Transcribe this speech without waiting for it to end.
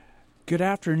Good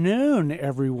afternoon,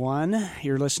 everyone.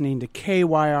 You're listening to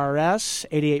KYRS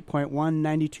 88.1,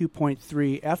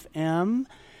 92.3 FM,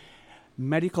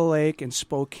 Medical Lake in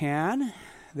Spokane.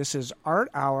 This is Art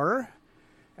Hour,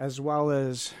 as well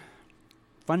as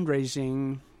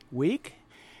fundraising week.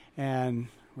 And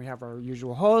we have our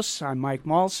usual hosts. I'm Mike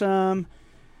Malsum.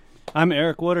 I'm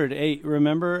Eric Woodard. Hey,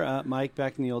 remember, Mike,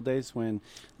 back in the old days when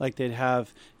they'd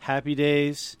have Happy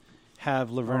Days,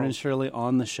 have Laverne and Shirley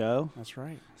on the show? That's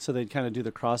right. So they'd kind of do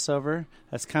the crossover.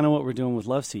 That's kind of what we're doing with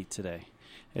Love Seat today.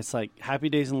 It's like Happy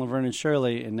Days and Laverne and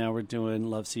Shirley, and now we're doing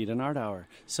Love Seat and Art Hour.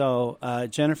 So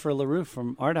Jennifer LaRue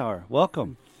from Art Hour,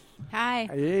 welcome. Hi.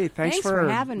 Hey, thanks for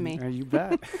having me. You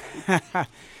bet.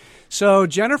 So,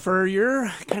 Jennifer, you're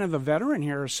kind of a veteran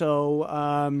here.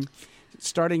 So,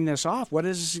 starting this off, what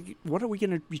are we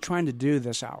going to be trying to do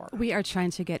this hour? We are trying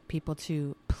to get people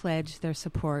to pledge their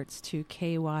supports to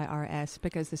KYRS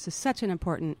because this is such an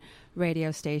important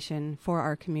radio station for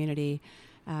our community.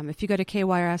 If you go to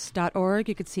kyrs.org,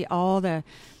 you can see all the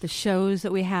shows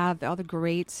that we have, all the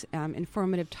great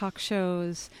informative talk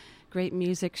shows, great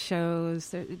music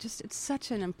shows. It's such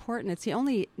an important, it's the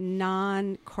only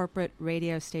non-corporate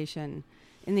radio station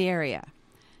in the area.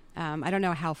 I don't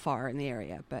know how far in the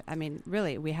area, but I mean,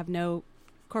 really, we have no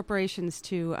corporations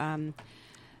to,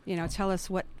 tell us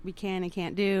what we can and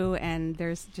can't do, and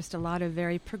there's just a lot of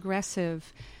very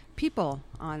progressive people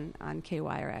on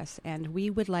KYRS, and we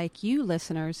would like you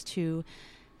listeners to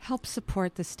help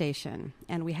support the station,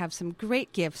 and we have some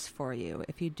great gifts for you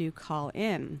if you do call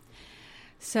in.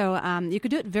 So you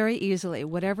could do it very easily.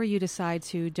 Whatever you decide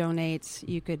to donate,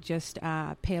 you could just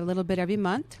pay a little bit every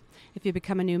month. If you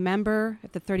become a new member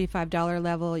at the $35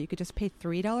 level, you could just pay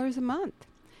 $3 a month.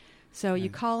 So you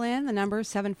call in, the number is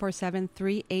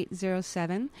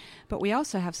 747-3807. But we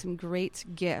also have some great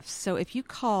gifts. So if you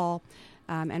call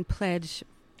and pledge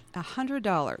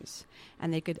 $100,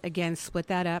 and they could, again, split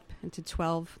that up into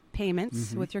 12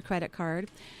 payments with your credit card,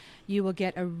 you will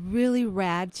get a really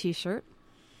rad T-shirt.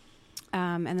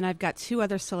 And then I've got two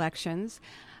other selections.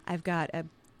 I've got a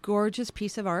gorgeous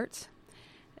piece of art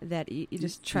that you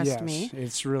just trust me. Yes,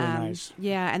 it's really nice.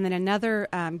 Yeah, and then another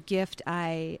gift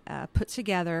I put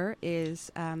together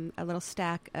is a little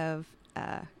stack of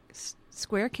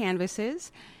square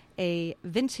canvases, a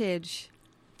vintage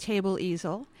table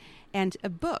easel, and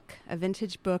a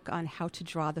vintage book on how to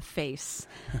draw the face.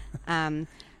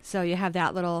 So you have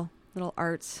that little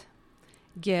arts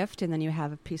gift, and then you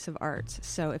have a piece of art.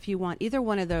 So if you want either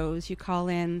one of those, you call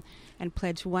in and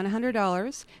pledge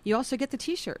 $100. You also get the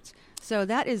T-shirts. So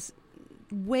that is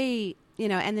way,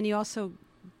 and then you also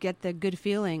get the good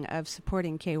feeling of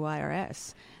supporting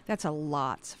KYRS. That's a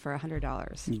lot for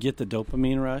 $100. You get the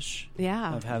dopamine rush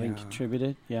of having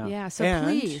contributed. Yeah, so and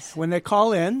please. When they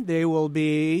call in, they will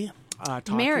be talking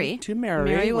to Mary.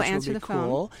 Mary will which answer will be the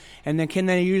cool. phone. And then can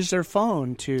they use their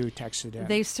phone to text it in?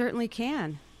 They certainly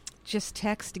can. Just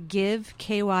text GIVE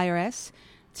KYRS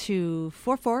to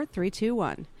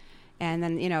 44321. And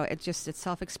then, it's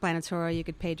self-explanatory. You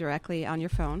could pay directly on your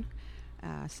phone.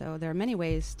 So there are many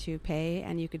ways to pay,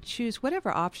 and you could choose whatever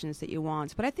options that you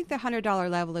want. But I think the $100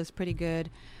 level is pretty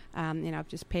good.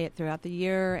 Just pay it throughout the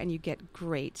year, and you get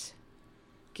great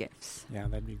gifts. Yeah,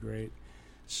 that'd be great.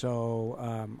 So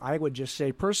I would just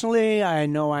say, personally, I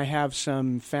know I have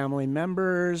some family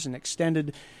members and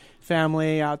extended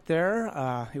family out there.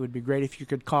 It would be great if you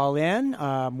could call in.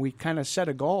 We kind of set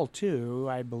a goal, too,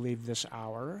 I believe, this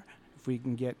hour. If we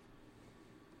can get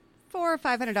 $400 or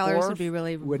 $500 would be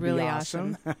really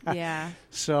awesome. Yeah.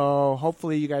 So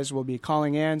hopefully you guys will be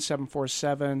calling in,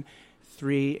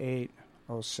 747-3807.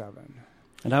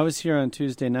 And I was here on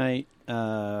Tuesday night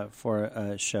for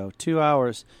a show, 2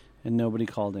 hours, and nobody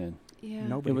called in.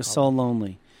 Yeah. It was so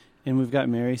lonely. And we've got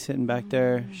Mary sitting back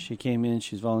there. She came in.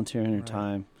 She's volunteering her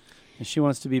time. And she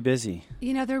wants to be busy.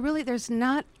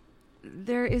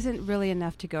 There isn't really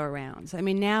enough to go around. I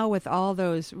mean, now with all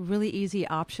those really easy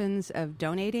options of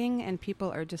donating, and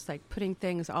people are just like putting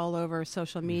things all over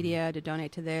social media to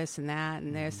donate to this and that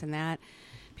and this and that,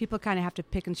 people kind of have to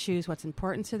pick and choose what's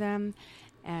important to them.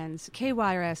 And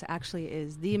KYRS actually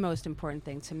is the most important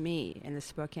thing to me in the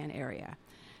Spokane area.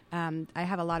 I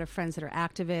have a lot of friends that are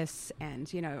activists, and,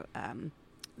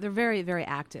 they're very, very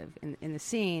active in the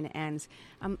scene, and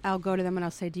I'll go to them and I'll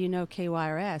say, do you know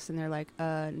KYRS? And they're like,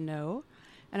 no.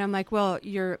 And I'm like, well,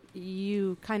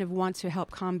 you kind of want to help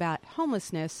combat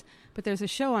homelessness, but there's a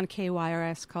show on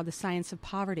KYRS called The Science of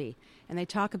Poverty, and they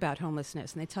talk about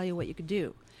homelessness, and they tell you what you could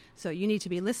do. So you need to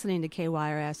be listening to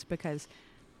KYRS because,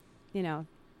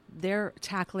 they're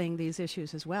tackling these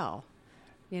issues as well.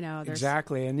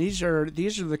 Exactly, and these are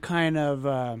the kind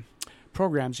of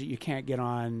programs that you can't get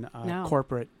on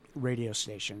corporate radio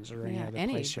stations or any other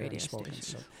any place here in radio Spokane. So.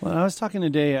 stations. Well, I was talking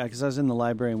today because I was in the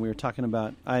library and we were talking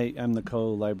about, I'm the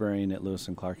co-librarian at Lewis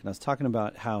and Clark, and I was talking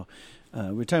about how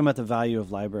we were talking about the value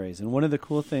of libraries. And one of the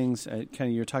cool things,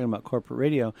 you're talking about corporate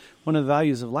radio, one of the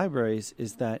values of libraries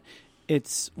is that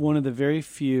it's one of the very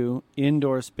few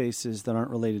indoor spaces that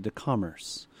aren't related to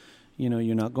commerce. You know,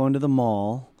 you're not going to the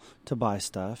mall to buy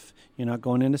stuff. You're not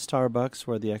going into Starbucks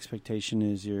where the expectation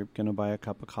is you're going to buy a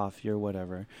cup of coffee or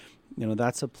whatever. You know,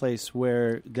 that's a place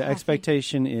where the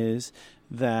expectation is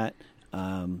that,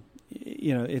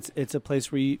 it's a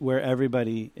place where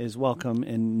everybody is welcome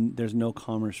and there's no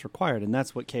commerce required. And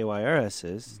that's what KYRS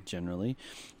is generally,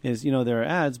 is, there are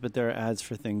ads, but there are ads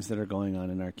for things that are going on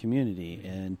in our community.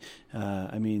 And,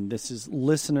 this is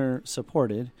listener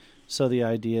supported. So the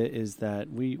idea is that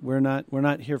we're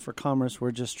not here for commerce.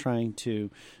 We're just trying to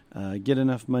get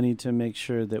enough money to make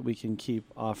sure that we can keep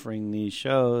offering these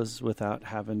shows without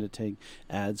having to take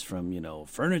ads from,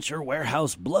 Furniture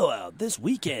Warehouse Blowout this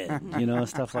weekend,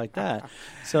 stuff like that.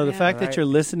 So the fact that you're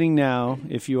listening now,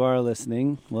 if you are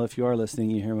listening,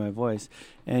 you hear my voice,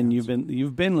 and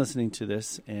you've been listening to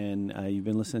this, and you've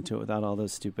been listening to it without all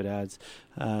those stupid ads.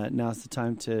 Now's the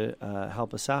time to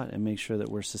help us out and make sure that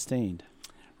we're sustained.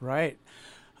 Right.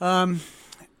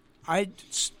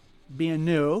 Being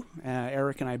new,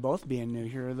 Eric and I both being new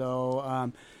here,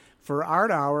 though, for Art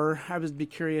Hour, I would be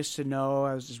curious to know,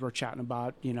 as we're chatting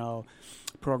about,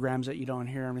 programs that you don't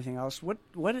hear, everything else,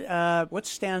 what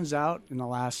stands out in the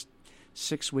last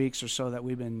 6 weeks or so that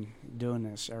we've been doing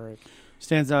this, Eric?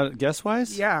 Stands out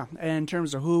guest-wise? Yeah, in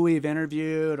terms of who we've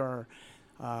interviewed or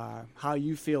how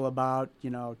you feel about,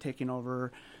 taking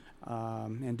over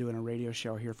and doing a radio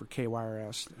show here for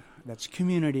KYRS that's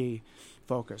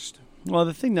community-focused. Well,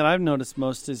 the thing that I've noticed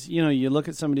most is, you look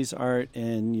at somebody's art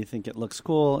and you think it looks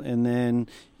cool, and then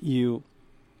you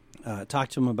talk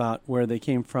to them about where they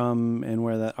came from and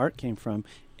where that art came from.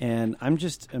 And I'm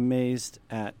just amazed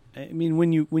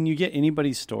when you get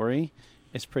anybody's story,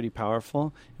 it's pretty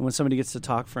powerful. And when somebody gets to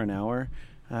talk for an hour,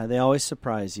 they always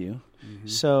surprise you. Mm-hmm.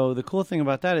 So the cool thing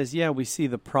about that is, we see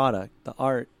the product, the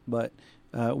art, but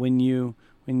when you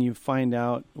find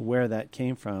out where that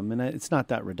came from, and it's not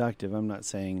that reductive. I'm not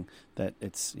saying that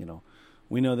it's,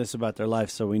 we know this about their life,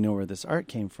 so we know where this art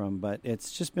came from, but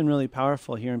it's just been really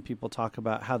powerful hearing people talk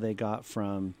about how they got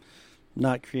from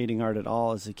not creating art at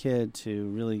all as a kid to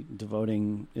really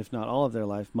devoting, if not all of their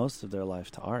life, most of their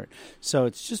life to art. So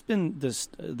it's just been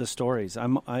the stories.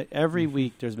 Every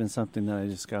week there's been something that I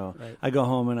just go, right. I go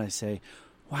home and I say,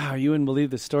 wow, you wouldn't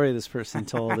believe the story this person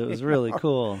told. It was really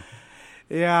cool.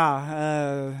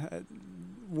 Yeah,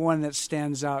 one that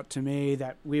stands out to me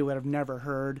that we would have never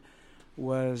heard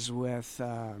was with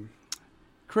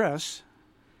Chris,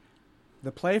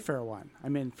 the Playfair one. I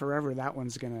mean, forever that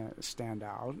one's going to stand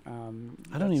out.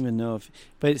 I don't even know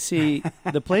but see,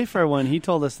 the Playfair one, he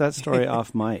told us that story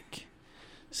off mic.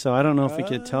 So I don't know if we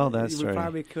could tell that story. We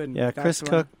probably couldn't. Yeah, Chris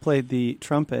Cook played the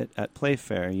trumpet at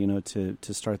Playfair,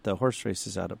 to start the horse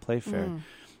races out at Playfair. Mm.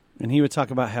 And he would talk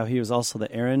about how he was also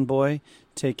the errand boy,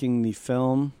 taking the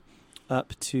film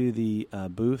up to the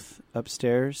booth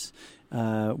upstairs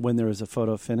when there was a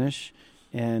photo finish.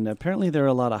 And apparently there were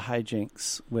a lot of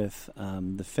hijinks with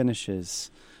the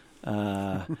finishes.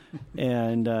 And,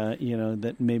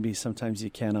 that maybe sometimes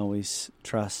you can't always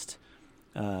trust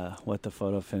what the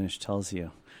photo finish tells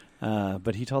you.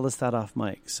 But he told us that off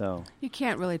mic, so... You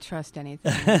can't really trust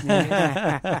anything.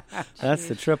 That's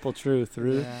the triple truth,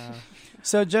 Ruth. Yeah.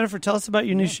 So, Jennifer, tell us about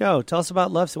your new show. Tell us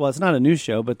about Love Seat. Well, it's not a new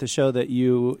show, but the show that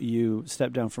you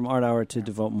stepped down from Art Hour to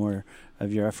devote more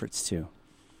of your efforts to.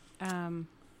 Did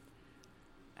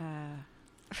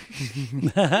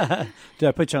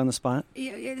I put you on the spot?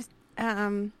 I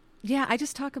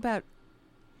just talk about,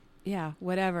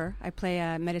 whatever. I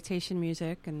play meditation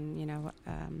music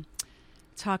and,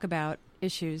 talk about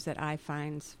issues that I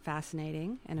find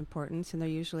fascinating and important, and they're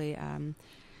usually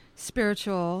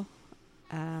spiritual.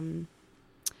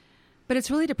 But it's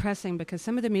really depressing because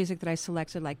some of the music that I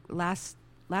selected, like last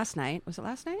night, was it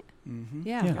last night? Mm-hmm.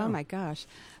 Yeah. Oh my gosh.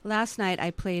 Last night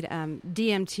I played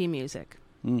DMT music.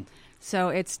 Mm. So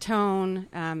it's tone,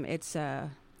 it's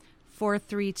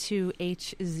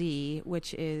 432HZ,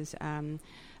 which is a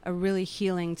really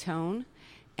healing tone.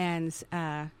 And,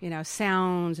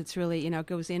 sounds, it's really, it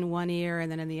goes in one ear and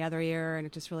then in the other ear, and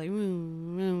it just really,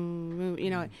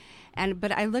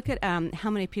 but I look at how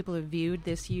many people have viewed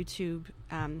this YouTube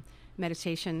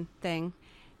meditation thing,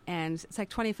 and it's like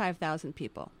 25,000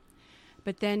 people.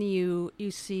 But then you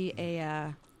see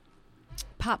a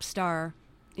pop star,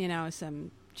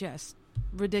 some just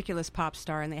ridiculous pop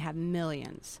star, and they have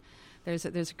millions. There's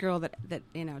a girl that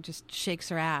just shakes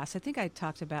her ass. I think I've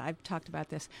talked about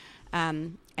this,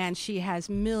 and she has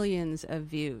millions of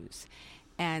views,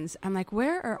 and I'm like,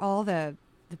 where are all the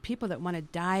people that want to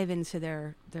dive into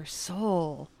their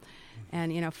soul,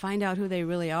 and find out who they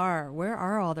really are? Where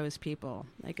are all those people?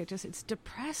 Like it's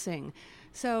depressing.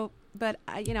 So, but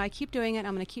I keep doing it.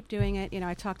 I'm going to keep doing it.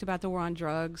 I talked about the war on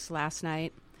drugs last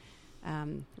night,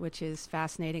 which is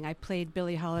fascinating. I played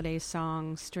Billie Holiday's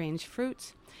song "Strange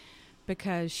Fruit"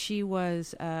 because she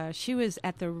was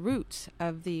at the root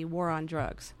of the war on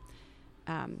drugs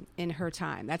in her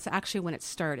time. That's actually when it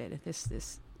started.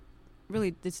 This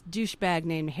douchebag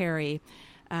named Harry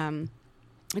had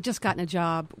just gotten a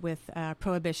job with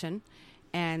Prohibition,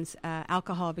 and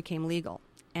alcohol became legal.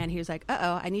 And he was like,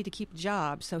 I need to keep a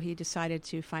job. So he decided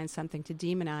to find something to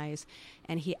demonize.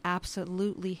 And he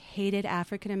absolutely hated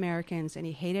African Americans, and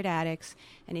he hated addicts,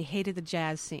 and he hated the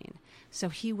jazz scene. So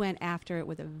he went after it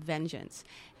with a vengeance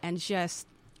and just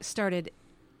started,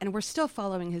 and we're still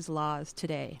following his laws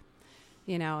today,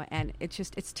 and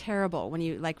it's terrible when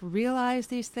you realize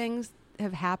these things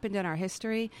have happened in our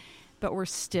history, but we're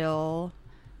still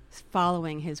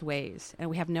following his ways, and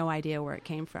we have no idea where it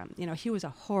came from. He was a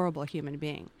horrible human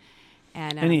being,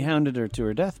 and he hounded her to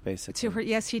her death, basically. To her,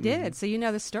 yes, he did. So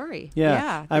the story.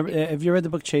 Yeah. Have you read the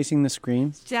book Chasing the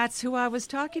Scream? That's who I was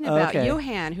talking about. Okay.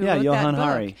 Johann, who wrote Johann that book.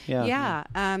 Hari.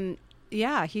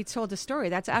 Yeah. He told the story.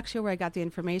 That's actually where I got the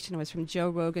information. Was from Joe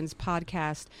Rogan's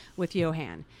podcast with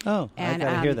Johann. Oh, and, I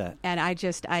gotta hear that. And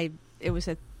it was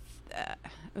a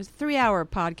 3-hour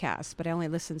podcast, but I only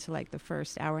listened to the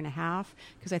first hour and a half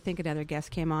because I think another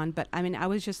guest came on. But I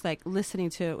was just listening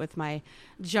to it with my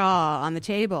jaw on the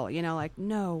table,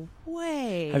 no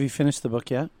way. Have you finished the book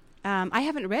yet? I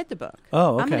haven't read the book.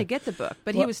 Oh, okay. I'm going to get the book,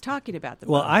 but he was talking about the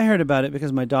book. Well, I heard about it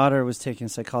because my daughter was taking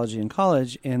psychology in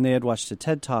college, and they had watched a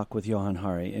TED Talk with Johann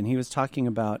Hari, and he was talking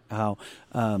about how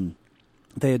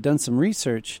they had done some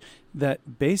research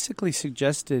that basically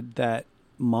suggested that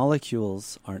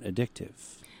molecules aren't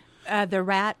addictive. The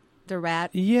rat.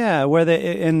 Yeah, where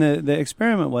the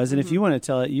experiment was, and if you want to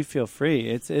tell it, you feel free.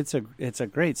 It's a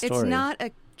great story. It's not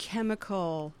a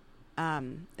chemical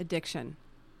addiction.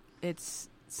 It's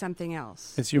something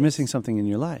else. You're missing something in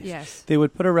your life. Yes. They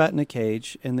would put a rat in a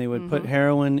cage, and they would put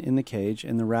heroin in the cage,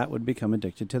 and the rat would become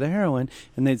addicted to the heroin,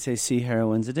 and they'd say, see,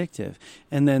 heroin's addictive.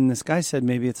 And then this guy said,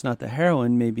 maybe it's not the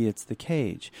heroin, maybe it's the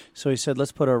cage. So he said,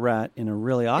 let's put a rat in a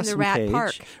really awesome rat cage.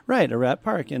 park. Right, a rat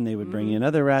park. And they would bring in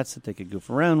other rats that they could goof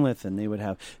around with, and they would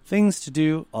have things to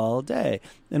do all day.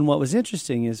 And what was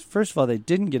interesting is, first of all, they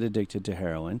didn't get addicted to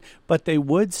heroin, but they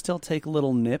would still take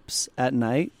little nips at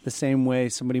night, the same way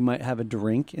somebody might have a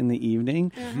drink in the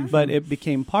evening, but it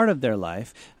became part of their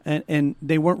life, and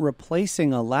they weren't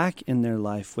replacing a lack in their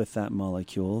life with that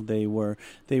molecule. They were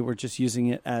just using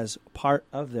it as part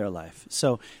of their life.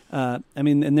 So,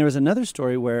 and there was another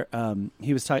story where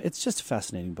he was talking. It's just a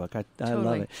fascinating book. I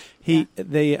love it.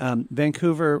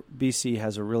 Vancouver, BC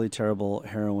has a really terrible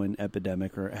heroin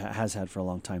epidemic, or has had for a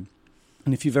long time.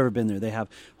 And if you've ever been there, they have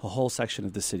a whole section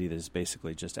of the city that is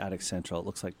basically just Addict Central.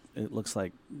 It looks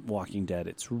like Walking Dead.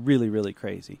 It's really, really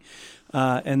crazy.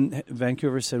 And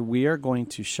Vancouver said, we are going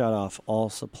to shut off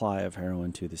all supply of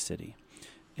heroin to the city.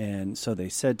 And so they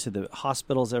said to the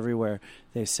hospitals everywhere,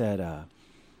 they said,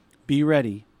 be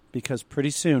ready, because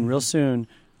pretty soon, real soon,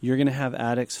 you're going to have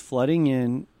addicts flooding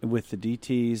in with the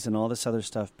DTs and all this other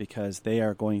stuff, because they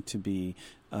are going to be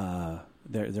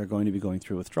they're going to be going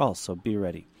through withdrawals. So be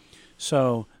ready.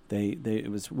 So it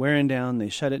was wearing down. They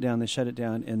shut it down,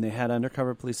 and they had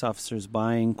undercover police officers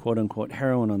buying, quote unquote,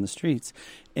 heroin on the streets,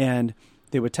 and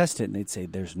they would test it, and they'd say,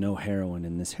 there's no heroin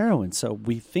in this heroin. So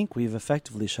we think we've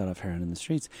effectively shut off heroin in the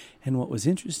streets. And what was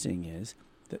interesting is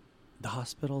that the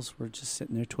hospitals were just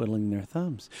sitting there twiddling their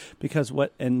thumbs, because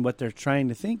what they're trying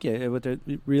to think, what they're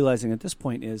realizing at this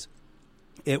point is,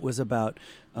 it was about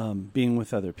being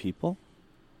with other people.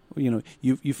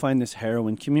 You find this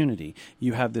heroin community.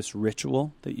 You have this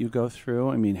ritual that you go through.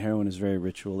 I mean, heroin is a very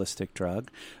ritualistic drug.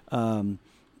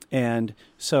 And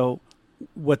so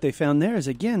what they found there is,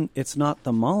 again, it's not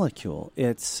the molecule.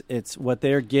 It's what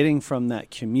they're getting from that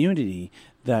community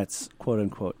that's, quote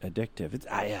unquote, addictive.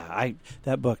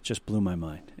 That book just blew my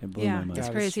mind. It blew my mind. It's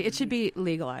crazy. It should be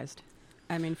legalized.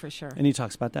 I mean, for sure. And he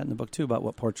talks about that in the book, too, about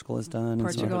what Portugal has done.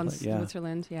 Portugal and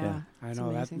Switzerland, yeah. I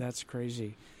know, that's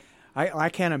crazy. I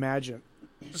can't imagine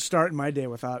starting my day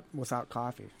without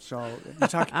coffee. So you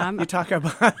talk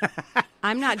about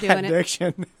I'm not doing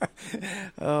addiction.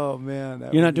 Oh man,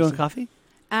 you're not doing coffee?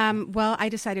 Well, I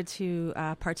decided to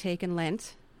partake in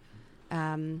Lent,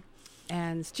 and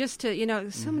just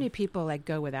to so many people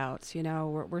go without.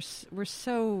 We're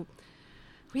so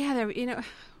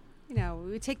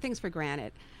we take things for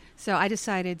granted. So I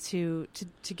decided to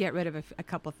get rid of a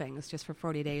couple things just for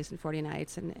 40 days and 40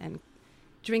 nights, and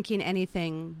drinking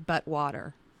anything but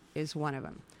water is one of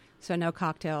them. So no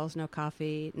cocktails, no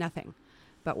coffee, nothing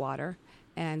but water.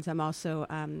 And I'm also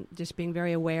just being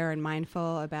very aware and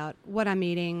mindful about what I'm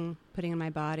eating, putting in my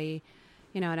body,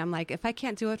 and I'm like, if I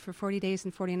can't do it for 40 days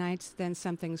and 40 nights, then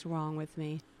something's wrong with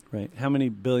me. Right. How many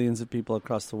billions of people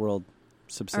across the world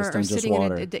subsist Or on just sitting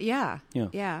water? Yeah.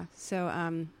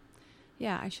 So,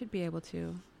 I should be able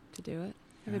to do it.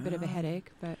 I have a bit of a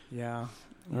headache, but Yeah.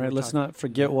 All right, let's not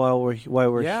forget why we're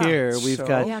here. We've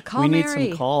got call we need Mary.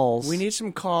 some calls. We need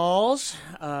some calls.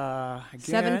 Again,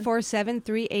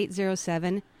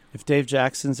 747-3807. If Dave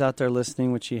Jackson's out there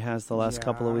listening, which he has the last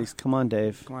couple of weeks, come on,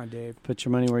 Dave. Come on, Dave. Put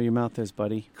your money where your mouth is,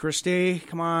 buddy. Christy,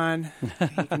 come on.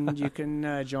 You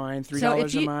can join.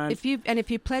 $3 a month.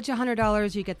 If you pledge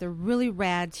 $100, you get the really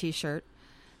rad T-shirt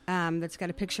that's got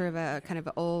a picture of a kind of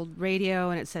an old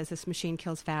radio, and it says "This machine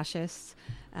kills fascists,"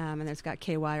 and it's got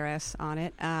KYRS on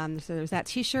it. So there's that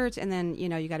T-shirt, and then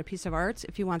you got a piece of art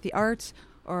if you want the art,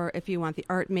 or if you want the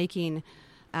art making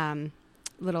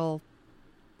little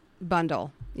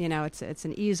bundle. It's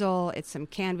an easel, it's some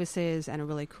canvases, and a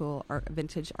really cool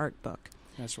vintage art book.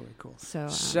 That's really cool. So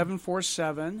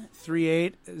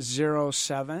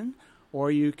 747-3807, or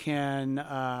you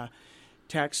can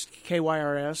text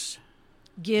KYRS.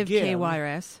 Give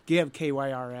KYRS. Give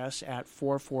KYRS at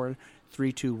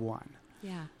 44321.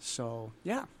 Yeah. So,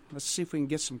 let's see if we can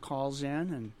get some calls in.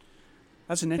 And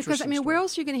that's an interesting Because, story. where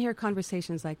else are you going to hear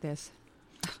conversations like this?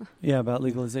 Yeah, about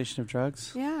legalization of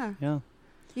drugs. Yeah. Yeah.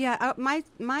 Yeah, my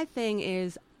thing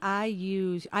is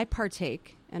I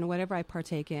partake in whatever I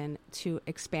partake in to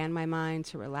expand my mind,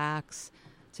 to relax,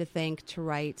 to think, to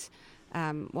write,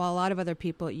 while a lot of other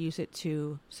people use it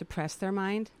to suppress their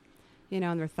mind,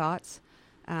 and their thoughts.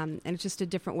 And it's just a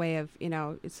different way of,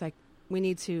 it's like we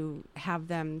need to have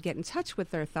them get in touch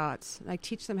with their thoughts, like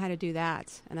teach them how to do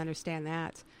that and understand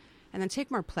that, and then take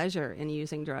more pleasure in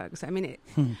using drugs. I mean,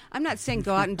 I'm not saying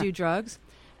go out and do drugs.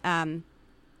 I'm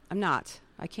not.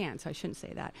 I can't. I shouldn't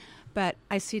say that. But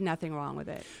I see nothing wrong with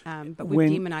it. But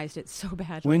we've demonized it so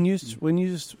badly. When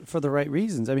used for the right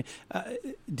reasons. I mean,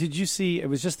 did you see, it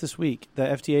was just this week, the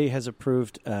FDA has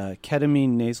approved ketamine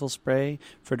nasal spray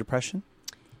for depression?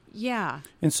 Yeah.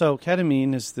 And so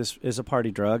ketamine is a party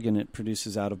drug, and it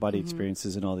produces out-of-body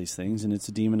experiences and all these things, and it's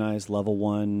a demonized level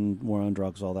 1, war on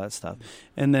drugs, all that stuff.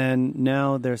 And then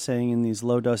now they're saying in these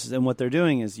low doses, and what they're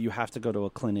doing is you have to go to a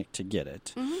clinic to get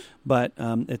it. But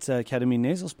it's a ketamine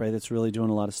nasal spray that's really doing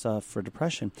a lot of stuff for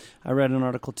depression. I read an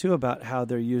article, too, about how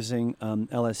they're using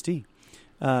LSD.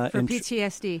 For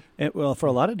PTSD. For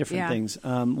a lot of different things.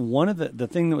 One of the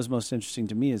thing that was most interesting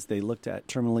to me is they looked at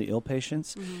terminally ill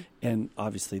patients, and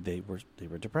obviously they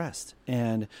were depressed,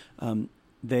 and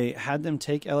they had them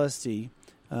take LSD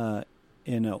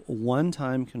in a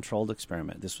one-time controlled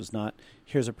experiment. This was not,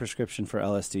 here's a prescription for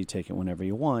LSD, take it whenever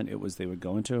you want. It was they would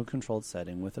go into a controlled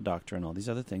setting with a doctor and all these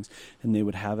other things, and they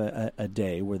would have a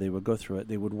day where they would go through it.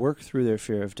 They would work through their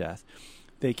fear of death.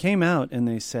 They came out and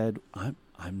they said,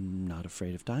 I'm not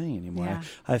afraid of dying anymore. Yeah.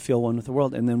 I feel one with the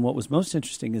world. And then what was most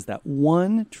interesting is that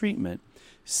one treatment,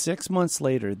 6 months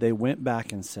later, they went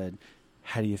back and said,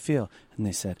 how do you feel? And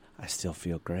they said, I still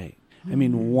feel great. I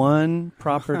mean, one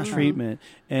proper treatment,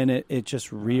 and it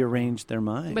just rearranged their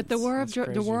minds. But the war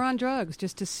on drugs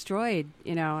just destroyed,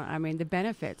 the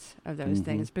benefits of those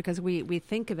things, because we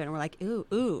think of it and we're like,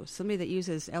 ooh, somebody that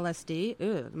uses LSD,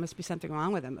 ooh, there must be something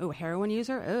wrong with them. Ooh, heroin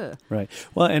user, ooh. Right.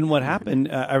 Well, and what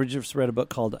happened, I just read a book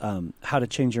called How to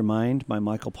Change Your Mind by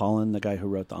Michael Pollan, the guy who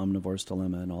wrote The Omnivore's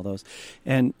Dilemma and all those.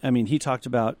 And, I mean, he took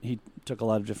a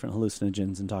lot of different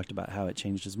hallucinogens and talked about how it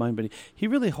changed his mind, but he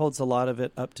really holds a lot of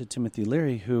it up to Timothy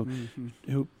Leary, who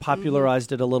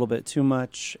popularized it a little bit too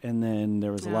much, and then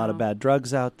there was a lot of bad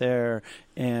drugs out there,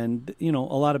 and a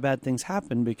lot of bad things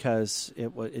happened because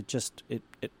it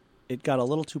got a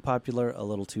little too popular, a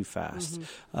little too fast.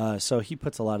 So he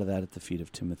puts a lot of that at the feet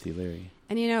of Timothy Leary.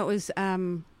 And it was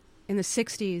in the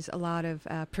 60s, a lot of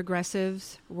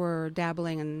progressives were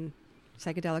dabbling in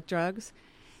psychedelic drugs.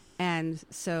 And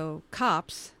so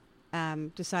cops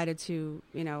decided to,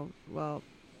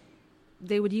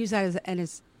 they would use that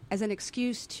as an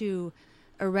excuse to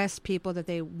arrest people that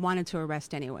they wanted to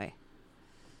arrest anyway.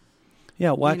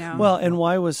 Yeah, why? Well, and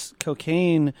why was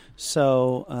cocaine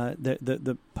so?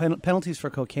 The penalties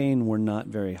for cocaine were not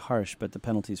very harsh, but the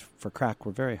penalties for crack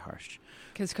were very harsh.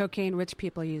 Because rich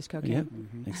people use cocaine.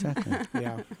 Yeah, exactly.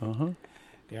 Yeah.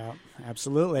 Yeah,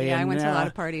 absolutely. Yeah, I And, went to a lot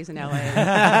of parties in LA.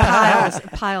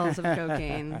 piles of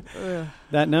cocaine. Ugh.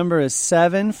 That number is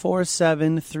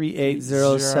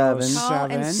 747-3807. Call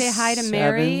and say hi to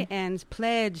Mary 7 and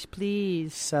pledge,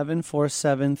 please.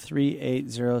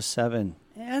 747-3807.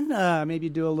 And maybe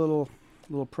do a little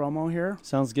promo here.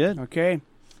 Sounds good. Okay.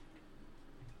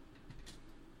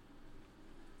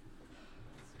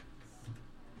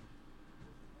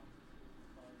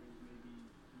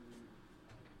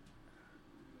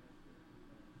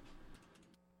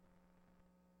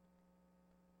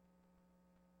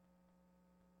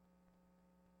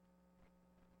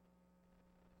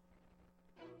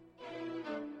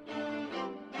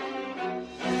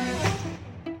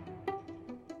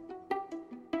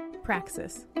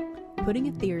 Praxis, putting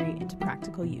a theory into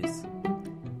practical use.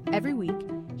 Every week,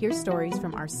 hear stories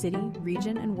from our city,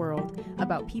 region, and world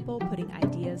about people putting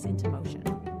ideas into motion.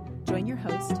 Join your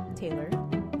host, Taylor,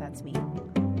 that's me,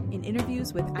 in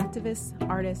interviews with activists,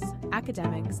 artists,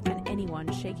 academics, and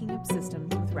anyone shaking up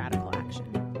systems with radical action.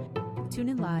 Tune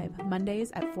in live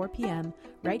Mondays at 4 p.m.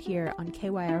 right here on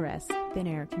KYRS Thin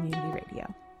Air Community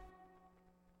Radio.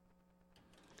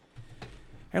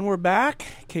 And we're back,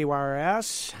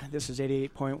 KYRS. This is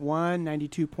 88.1,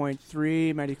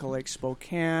 92.3, Medical Lake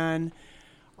Spokane,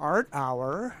 Art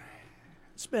Hour.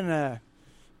 It's been a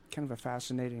kind of a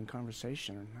fascinating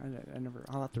conversation.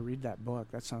 I'll have to read that book.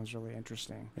 That sounds really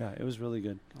interesting. Yeah, it was really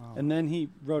good. Oh. And then he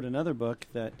wrote another book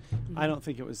that I don't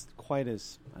think it was quite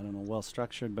as, well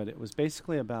structured, but it was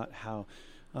basically about how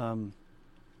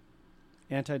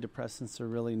antidepressants are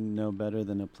really no better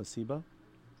than a placebo.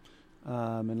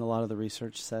 And a lot of the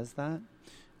research says that.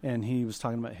 And he was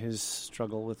talking about his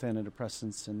struggle with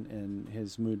antidepressants and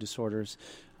his mood disorders.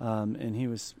 And he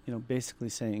was, basically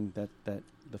saying that the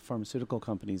pharmaceutical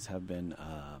companies have been,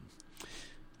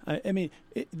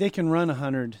 they can run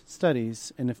 100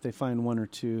 studies, and if they find one or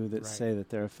two that say that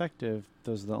they're effective,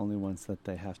 those are the only ones that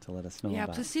they have to let us know about.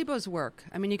 Yeah, placebos work.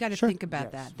 I mean, you got to Sure. think about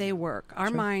Yes. that. They work.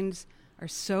 Our minds are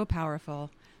so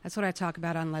powerful. That's what I talk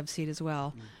about on Love Seed as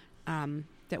well.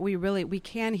 That we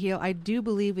can heal. I do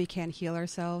believe we can heal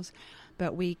ourselves,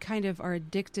 but we kind of are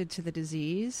addicted to the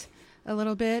disease a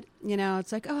little bit.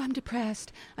 It's like, oh, I'm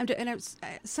depressed. And it's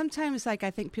sometimes like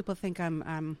I think people think I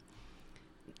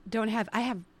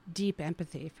have deep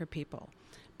empathy for people,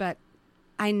 but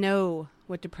I know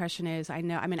what depression is.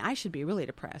 I should be really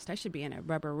depressed. I should be in a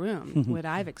rubber room, what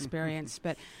I've experienced,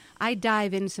 but I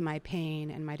dive into my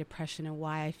pain and my depression and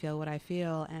why I feel what I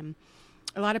feel. And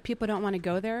a lot of people don't want to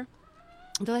go there.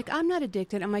 They're like, I'm not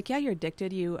addicted. I'm like, yeah, you're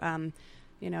addicted. You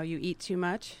eat too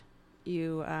much.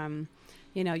 Some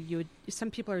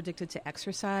people are addicted to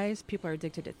exercise. People are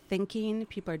addicted to thinking.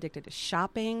 People are addicted to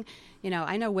shopping.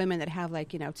 I know women that have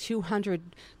 200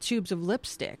 tubes of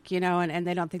lipstick, and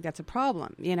they don't think that's a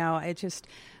problem. It's just,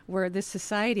 we're this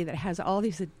society that has all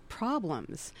these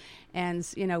problems, and,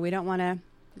 we don't want to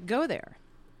go there,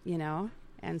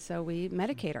 and so we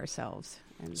medicate ourselves.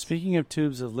 And Speaking of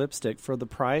tubes of lipstick, for the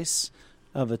price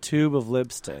of a tube of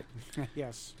lipstick,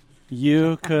 Yes.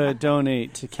 you could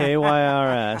donate to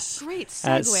KYRS Great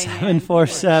at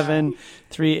segue,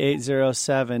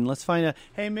 747-3807. Let's find out.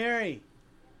 Hey, Mary,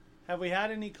 have we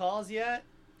had any calls yet?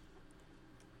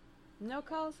 No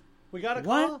calls? We got a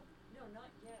What? call?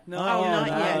 No, not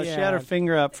yet. She had her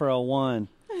finger up for a 1.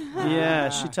 Yeah,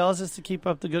 she tells us to keep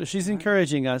up the good. She's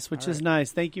encouraging us, which is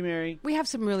nice. Thank you, Mary. We have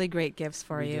some really great gifts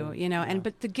for you,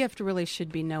 but the gift really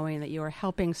should be knowing that you are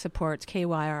helping support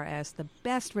KYRS, the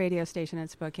best radio station in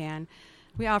Spokane.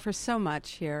 We offer so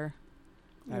much here.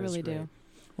 We That is really great. do.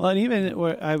 Well, and even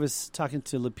where I was talking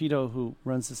to Lupito, who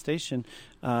runs the station,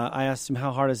 I asked him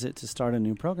how hard is it to start a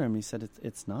new program. He said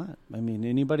it's not. I mean,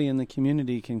 anybody in the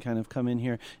community can kind of come in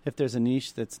here if there's a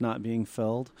niche that's not being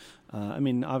filled.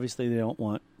 Obviously they don't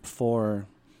want 4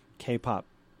 K-pop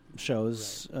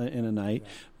shows in a night,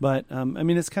 but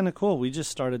it's kind of cool. We just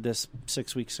started this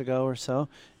 6 weeks ago or so,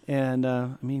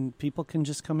 and people can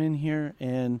just come in here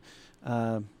and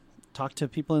talk to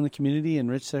people in the community,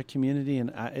 enrich their community,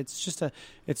 and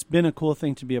it's been a cool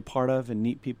thing to be a part of and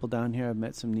meet people down here. I've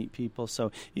met some neat people. So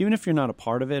even if you're not a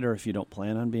part of it, or if you don't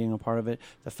plan on being a part of it,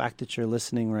 the fact that you're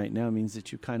listening right now means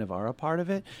that you kind of are a part of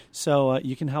it. So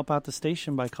you can help out the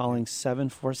station by calling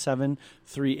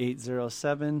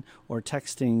 747-3807 or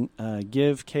texting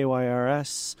give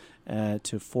KYRS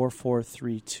to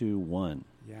 44321.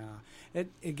 Yeah.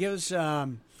 It gives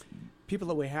people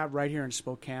that we have right here in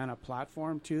Spokane a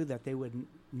platform, too, that they would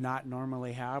not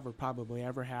normally have or probably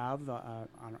ever have on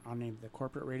any of the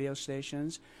corporate radio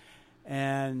stations.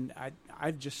 And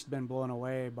I've just been blown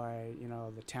away by,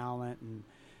 the talent and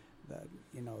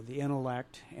the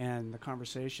intellect and the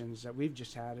conversations that we've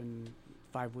just had in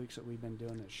 5 weeks that we've been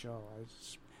doing this show.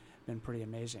 It's been pretty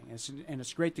amazing.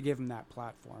 It's great to give them that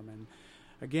platform. And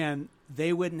again,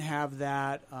 they wouldn't have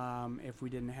that if we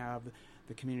didn't have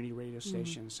the community radio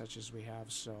stations such as we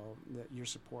have. So your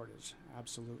support is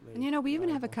absolutely. And we even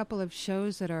have a valuable. couple of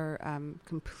shows that are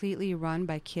completely run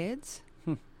by kids.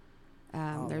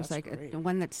 There's that's great.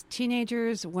 one that's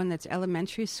teenagers, one that's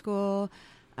elementary school.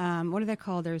 What are they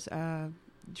called? There's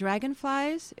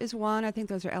Dragonflies is one. I think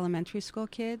those are elementary school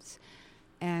kids.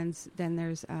 And then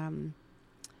there's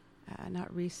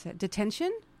not Reset.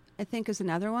 Detention, I think, is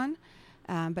another one.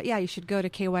 But yeah, you should go to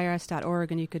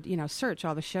kyrs.org and you could, search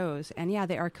all the shows. And yeah,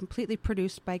 they are completely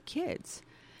produced by kids.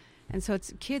 And so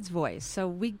it's kids' voice. So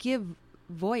we give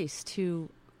voice to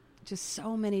just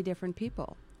so many different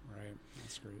people. Right.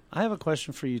 That's great. I have a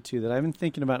question for you, too, that I've been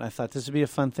thinking about. And I thought this would be a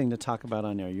fun thing to talk about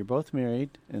on air. You're both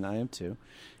married, and I am, too.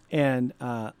 And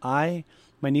my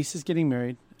niece is getting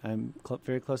married. I'm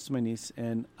very close to my niece.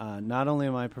 And not only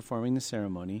am I performing the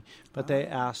ceremony, but they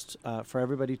asked for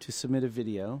everybody to submit a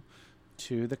video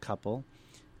to the couple.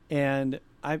 And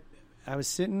I was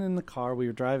sitting in the car. We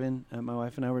were driving. My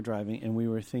wife and I were driving, and we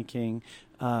were thinking,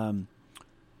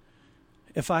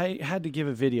 if I had to give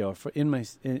a video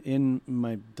in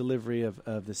my delivery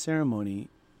of the ceremony,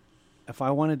 if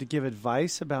I wanted to give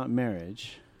advice about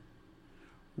marriage,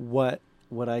 what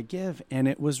would I give? And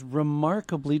it was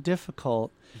remarkably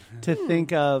difficult to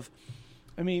think of.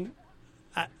 I mean,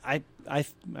 I've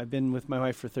been with my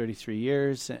wife for 33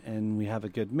 years, and we have a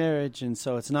good marriage, and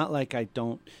so it's not like I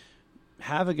don't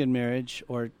have a good marriage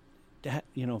or,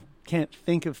 can't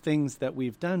think of things that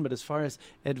we've done. But as far as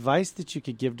advice that you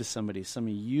could give to somebody, some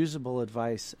usable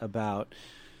advice about,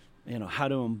 how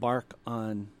to embark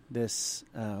on this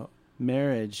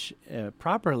marriage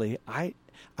properly, I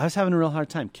was having a real hard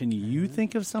time. Can you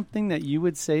think of something that you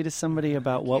would say to somebody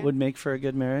about what would make for a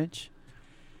good marriage?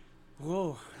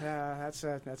 Whoa, that's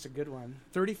a good one.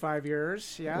 35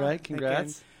 years, yeah. Right,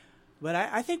 congrats. But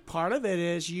I think part of it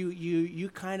is you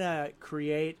kind of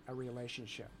create a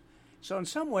relationship. So in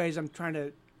some ways, I'm trying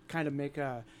to kind of make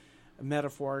a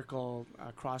metaphorical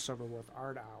crossover with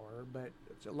Art Hour. But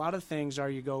a lot of things are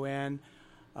you go in,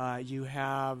 you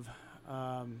have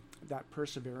that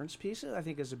perseverance piece, I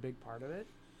think, is a big part of it.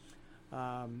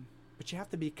 But you have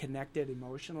to be connected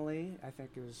emotionally, I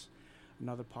think, is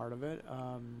another part of it.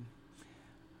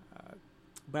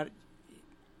 But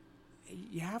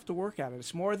you have to work at it.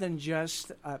 It's more than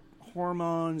just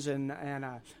hormones and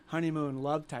a honeymoon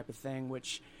love type of thing,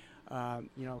 which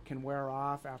can wear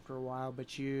off after a while.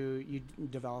 But you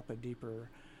develop a deeper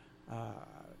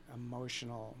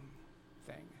emotional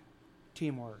thing,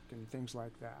 teamwork and things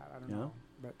like that. I don't know,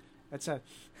 but that's a.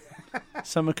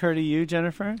 Some occur to you,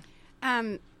 Jennifer?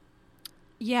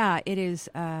 Yeah, it is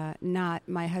not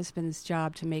my husband's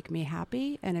job to make me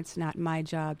happy, and it's not my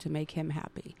job to make him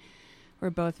happy. We're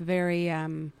both very,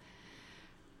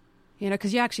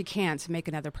 because you actually can't make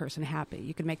another person happy.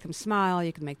 You can make them smile,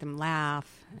 you can make them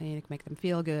laugh, and you can make them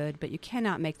feel good, but you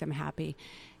cannot make them happy.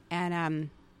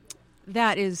 And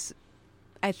that is,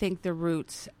 I think, the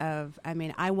roots of,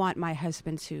 I want my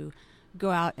husband to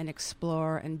go out and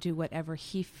explore and do whatever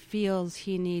he feels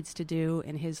he needs to do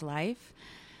in his life.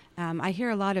 I hear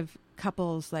a lot of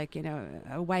couples, like,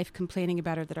 a wife complaining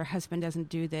about her that her husband doesn't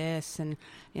do this, and,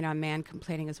 a man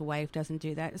complaining his wife doesn't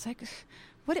do that. It's like,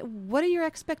 what are your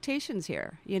expectations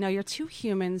here? You're two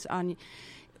humans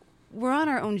we're on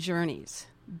our own journeys,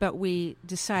 but we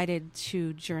decided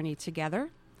to journey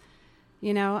together.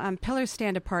 Pillars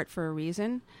stand apart for a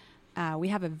reason. We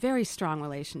have a very strong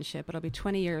relationship. It'll be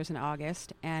 20 years in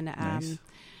August, and Nice.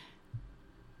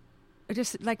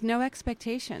 Just like no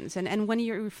expectations. And when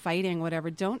you're fighting, whatever,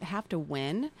 don't have to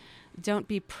win. Don't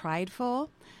be prideful.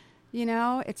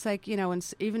 It's like,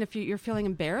 even if you're feeling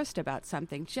embarrassed about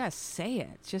something, just say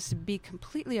it. Just be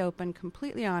completely open,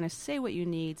 completely honest. Say what you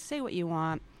need. Say what you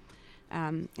want.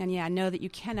 Know that you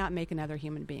cannot make another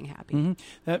human being happy. Mm-hmm.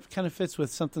 That kind of fits with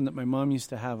something that my mom used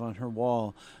to have on her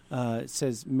wall. It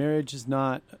says, marriage is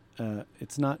not,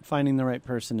 it's not finding the right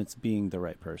person, it's being the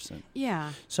right person.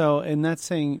 Yeah. So, and that's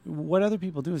saying what other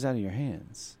people do is out of your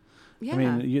hands.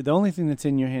 Yeah. The only thing that's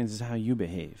in your hands is how you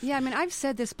behave. Yeah, I've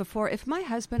said this before. If my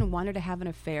husband wanted to have an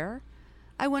affair,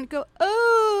 I wouldn't go,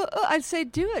 oh, I'd say,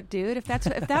 do it, dude. If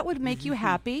that would make you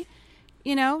happy,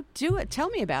 do it. Tell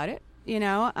me about it. We're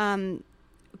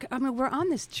on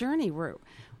this journey. We're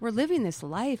living this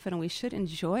life, and we should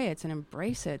enjoy it and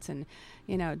embrace it. And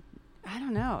I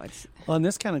don't know. It's Well, and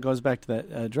this kind of goes back to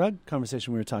that drug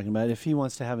conversation we were talking about. If he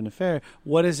wants to have an affair,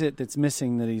 what is it that's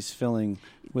missing that he's filling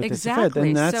with this affair?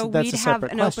 exactly. Then So that's we'd a have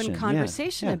separate an question. open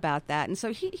conversation Yeah. about that. And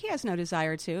so he has no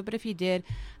desire to, but if he did,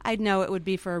 I'd know it would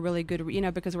be for a really good,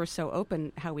 because we're so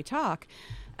open how we talk.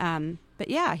 But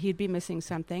yeah, he'd be missing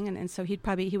something, and so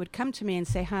he would come to me and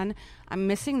say, "Hun, I'm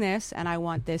missing this, and I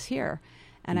want this here."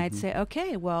 And I'd say,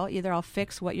 "Okay, well, either I'll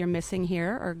fix what you're missing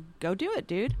here, or go do it,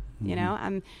 dude."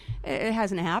 It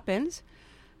hasn't happened.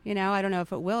 I don't know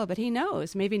if it will, but he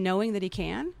knows. Maybe knowing that he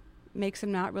can makes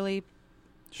him not really,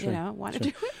 want to do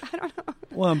it. I don't know.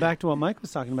 Well, and back to what Mike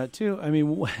was talking about too. I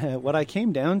mean, what I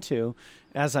came down to,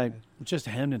 as I just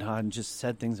hemmed and hawed and just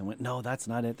said things and went, "No, that's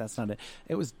not it. That's not it."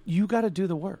 It was, you got to do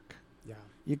the work. Yeah.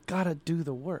 You got to do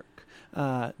the work.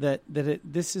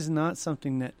 This is not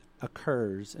something that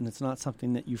occurs, and it's not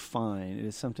something that you find. It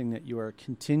is something that you are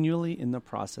continually in the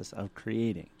process of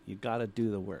creating. You got to do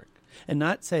the work, and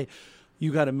not say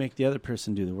you got to make the other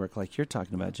person do the work like you're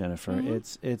talking about, Jennifer.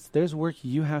 Mm-hmm. There's work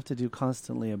you have to do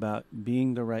constantly about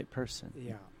being the right person.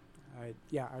 Yeah. I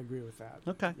agree with that.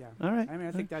 Okay. Yeah. All right. I mean,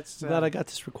 I think that's... I'm glad I got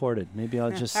this recorded. Maybe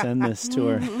I'll just send this to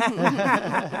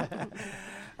her.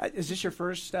 Is this your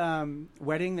first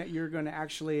wedding that you're going to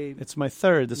actually... It's my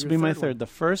third. This will Your be my third third. one. The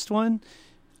first one,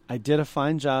 I did a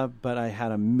fine job, but I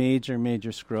had a major,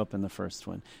 major screw up in the first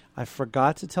one. I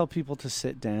forgot to tell people to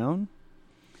sit down,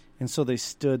 and so they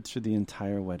stood through the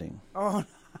entire wedding. Oh,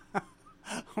 oh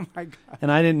my God.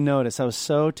 And I didn't notice. I was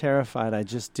so terrified. I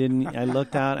just didn't. I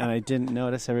looked out, and I didn't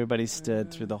notice everybody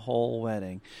stood through the whole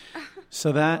wedding.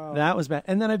 So that was bad.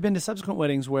 And then I've been to subsequent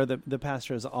weddings where the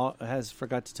pastor has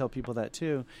forgot to tell people that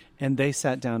too, and they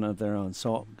sat down of their own.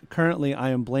 So currently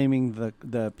I am blaming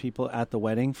the people at the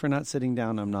wedding for not sitting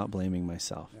down. I'm not blaming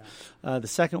myself. Yeah. The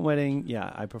second wedding,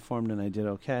 I performed and I did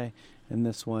okay. And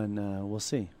this one, we'll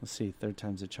see. We'll see. Third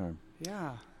time's a charm.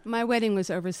 Yeah. My wedding was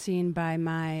overseen by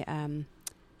my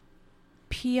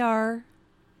PR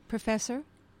professor.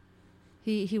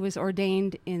 He was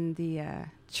ordained in the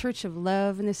Church of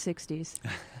Love in the 60s.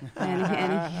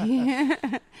 and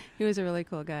he was a really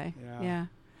cool guy. Yeah.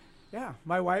 Yeah.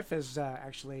 My wife has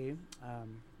actually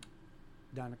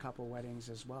done a couple weddings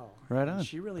as well. Right on.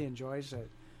 She really enjoys it.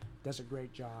 Does a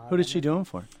great job. Who did she do them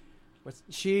for?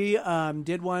 She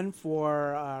did one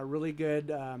for really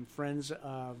good friends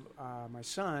of my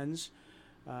sons,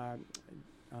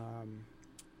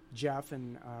 Jeff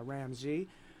and Ramsey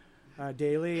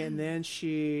Daly, and then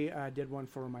she did one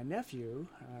for my nephew,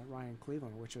 Ryan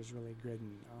Cleveland, which was really good.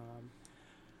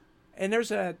 And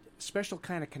there's a special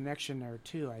kind of connection there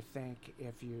too, I think,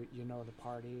 if you know the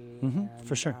party. Mm-hmm, and,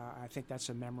 for sure. I think that's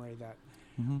a memory that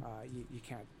you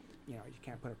can't. You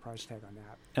can't put a price tag on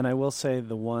that. And I will say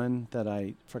the one that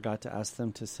I forgot to ask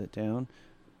them to sit down,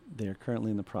 they're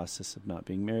currently in the process of not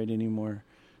being married anymore.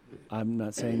 I'm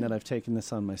not saying that I've taken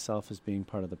this on myself as being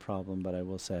part of the problem, but I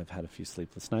will say I've had a few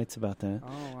sleepless nights about that. Oh,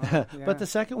 wow. Yeah. But the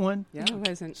second one, It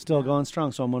wasn't. still going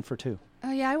strong, so I'm 1 for 2.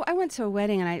 Oh, yeah. I went to a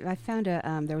wedding, and I found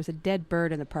there was a dead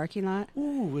bird in the parking lot.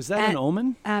 Ooh, was that an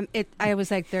omen? I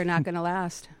was like, they're not going to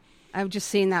last. I've just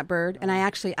seen that bird, and I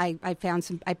found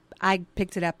some. I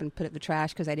picked it up and put it in the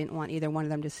trash because I didn't want either one of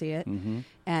them to see it. Mm-hmm.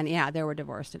 And yeah, they were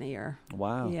divorced in a year.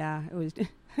 Wow. Yeah, it was.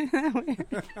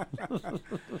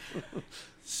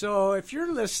 So if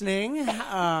you're listening,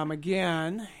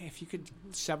 again, if you could,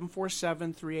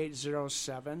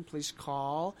 747-3807, please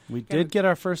call. We did get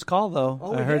our first call, though.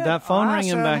 Oh, I we heard did? that phone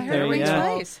ringing Awesome. back I there. heard it ring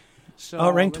Yeah. twice. So Oh,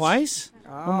 it rang let's- twice?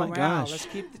 Oh, my wow. gosh. Let's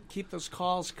keep those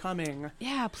calls coming.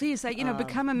 Yeah, please,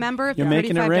 become a member if You're you're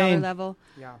making it $35 rain. level.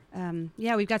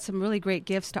 Yeah. We've got some really great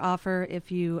gifts to offer. If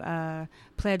you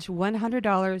pledge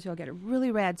 $100, you'll get a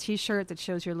really rad T-shirt that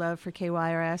shows your love for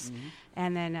KYRS,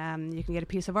 and then you can get a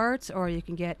piece of art, or you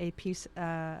can get a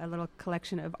little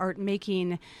collection of art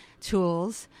making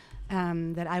tools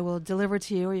that I will deliver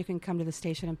to you, or you can come to the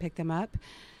station and pick them up.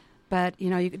 But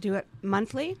you could do it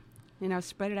monthly.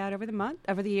 Spread it out over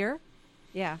the year.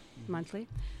 Yeah, monthly.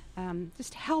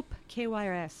 Just help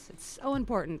KYRS. It's so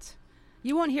important.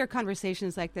 You won't hear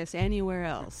conversations like this anywhere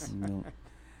else. No.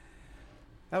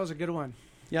 That was a good one.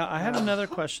 Yeah, I had another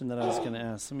question that I was going to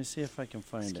ask. Let me see if I can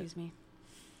find Excuse me.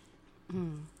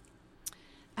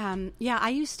 I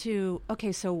used to...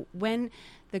 Okay, so when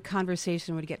the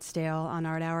conversation would get stale on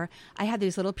Art Hour, I had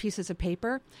these little pieces of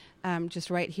paper just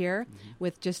right here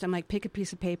with I'm like, pick a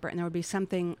piece of paper, and there would be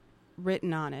something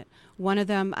written on it. One of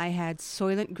them I had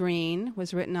Soylent Green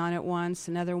was written on it once.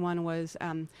 Another one was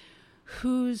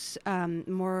who's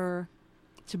more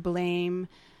to blame,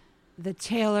 the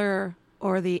tailor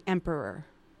or the emperor?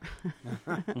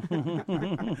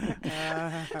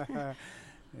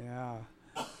 Yeah.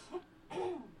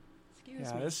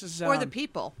 Yeah, this is or the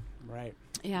people. right.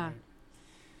 Yeah. Right.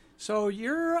 So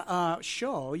your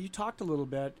show, you talked a little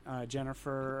bit,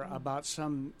 Jennifer, about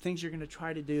some things you're going to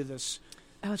try to do this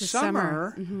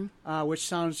summer, which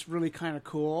sounds really kind of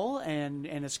cool, and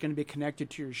it's going to be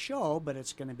connected to your show, but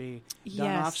it's going to be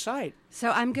done off-site. So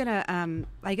I'm going to,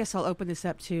 I guess I'll open this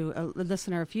up to a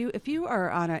listener. If you are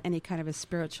on any kind of a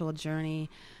spiritual journey,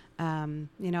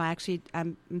 actually,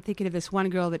 I'm thinking of this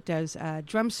one girl that does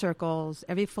drum circles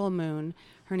every full moon.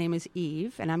 Her name is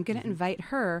Eve, and I'm going to invite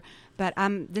her. But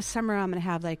this summer I'm going to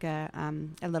have like a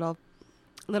little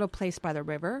place by the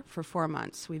river for 4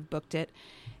 months. We've booked it,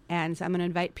 and I'm going to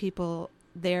invite people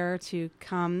there to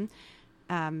come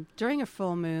during a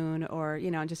full moon, or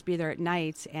just be there at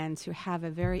night, and to have a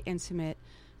very intimate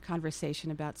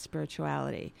conversation about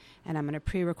spirituality. And I'm going to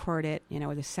pre-record it,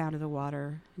 with the sound of the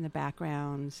water in the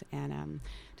background, and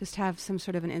just have some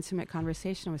sort of an intimate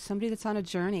conversation with somebody that's on a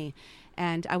journey.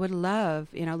 And I would love,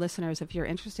 listeners, if you're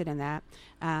interested in that,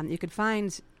 you could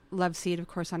find Love Seat, of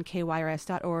course, on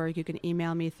kyrs.org. You can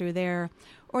email me through there,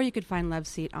 or you could find Love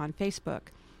Seat on Facebook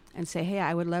and say, hey,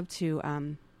 I would love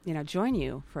to, join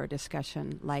you for a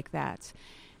discussion like that.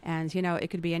 And, it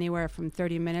could be anywhere from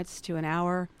 30 minutes to an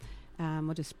hour.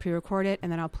 We'll just pre-record it,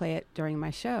 and then I'll play it during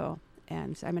my show.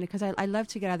 And because I love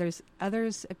to get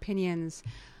others' opinions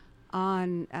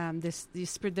on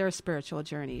their spiritual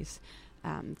journeys,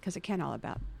 because it can't all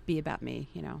be about me,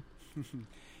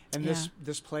 And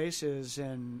this place is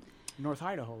in North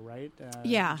Idaho, right?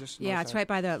 It's right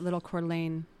by the Little Coeur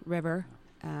d'Alene River.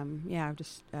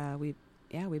 We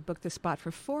booked the spot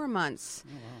for 4 months. Oh,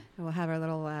 wow. And we'll have our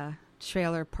little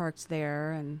trailer parked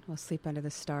there, and we'll sleep under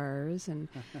the stars. And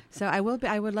so I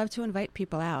would love to invite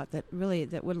people out that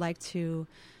would like to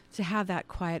have that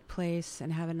quiet place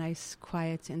and have a nice,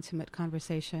 quiet, intimate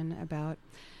conversation about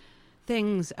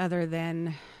things other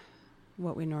than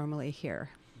what we normally hear.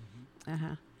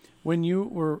 When you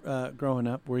were growing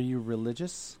up, were you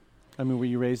religious? Were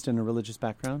you raised in a religious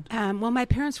background? Well, my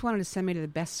parents wanted to send me to the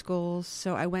best schools,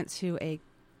 so I went to a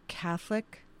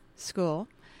Catholic school.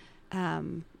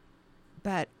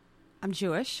 But I'm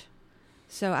Jewish,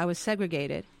 so I was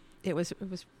segregated. It was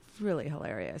really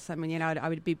hilarious. I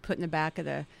would be put in the back of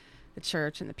the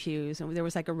church in the pews, and there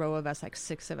was like a row of us, like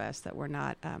 6 of us that were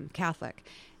not Catholic.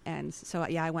 And so,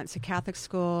 I went to Catholic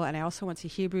school, and I also went to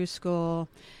Hebrew school.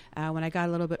 When I got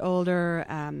a little bit older,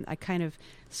 I kind of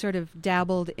sort of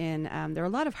dabbled in, there were a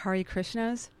lot of Hare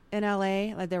Krishnas in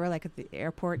L.A. Like they were like at the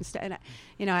airport and stuff. And,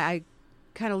 I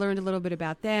kind of learned a little bit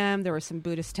about them. There were some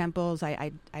Buddhist temples.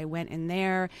 I went in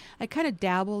there. I kind of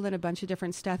dabbled in a bunch of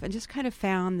different stuff, and just kind of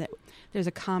found that there's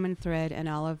a common thread in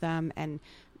all of them. And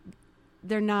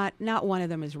they're not one of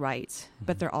them is right,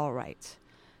 but they're all right.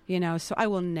 So I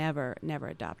will never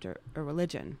adopt a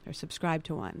religion or subscribe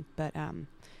to one. But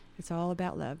it's all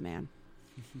about love, man.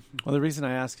 Well, the reason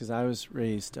I ask is I was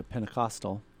raised a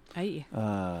Pentecostal. Aye.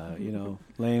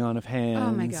 Laying on of hands,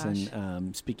 oh my gosh,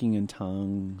 and speaking in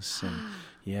tongues, and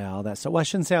all that. So, I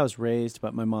shouldn't say I was raised,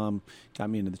 but my mom got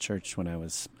me into the church when I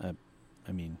was,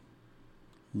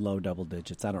 low double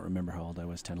digits. I don't remember how old I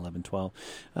was, 10, 11, 12.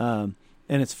 And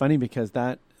it's funny because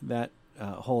that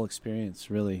whole experience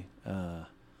really, I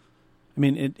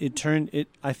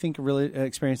think really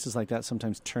experiences like that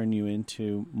sometimes turn you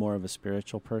into more of a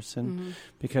spiritual person,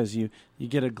 because you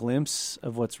get a glimpse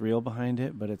of what's real behind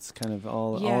it, but it's kind of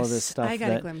all of this stuff. I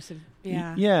got a glimpse of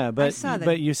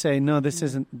but you say no, this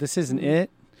isn't it,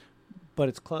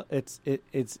 but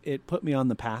it put me on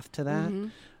the path to that.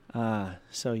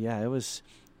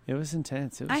 It was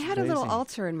intense. I had a little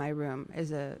altar in my room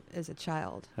as a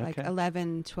child, like Okay.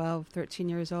 11, 12, 13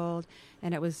 years old,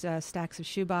 and it was stacks of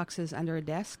shoe boxes under a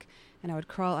desk, and I would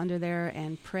crawl under there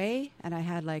and pray, and I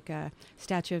had like a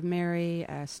statue of Mary,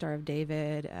 a Star of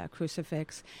David, a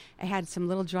crucifix. I had some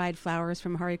little dried flowers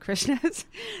from Hare Krishnas.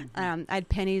 I had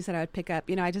pennies that I would pick up.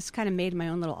 I just kind of made my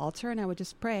own little altar, and I would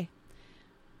just pray.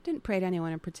 Didn't pray to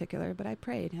anyone in particular, but I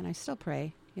prayed, and I still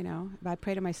pray. I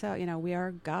pray to myself. We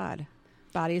are God.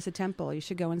 Body is a temple. You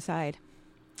should go inside.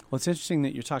 Well, it's interesting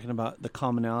that you're talking about the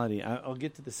commonality. I'll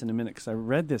get to this in a minute because I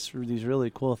read these really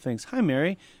cool things. Hi,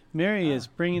 Mary. Mary is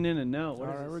bringing in a note.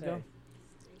 What does it say?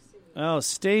 Oh,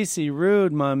 Stacy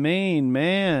Rude, my main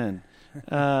man.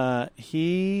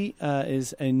 He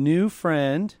is a new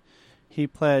friend. He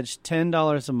pledged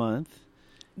 $10 a month.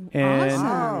 And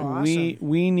Awesome.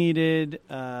 we needed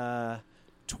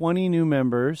 20 new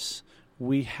members.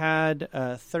 We had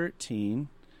 13.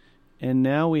 And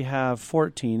now we have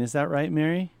 14. Is that right,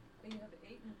 Mary? We have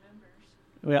 8 new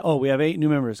members. We have 8 new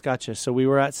members. Gotcha. So we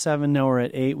were at 7. Now we're at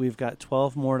 8. We've got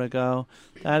 12 more to go.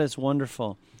 That is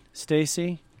wonderful.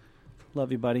 Stacy,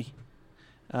 love you, buddy.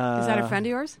 Is that a friend of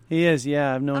yours? He is,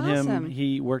 yeah. I've known Awesome. him.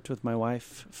 He worked with my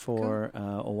wife for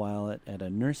a while at a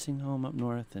nursing home up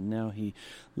north, and now he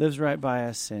lives right by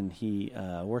us, and he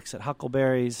works at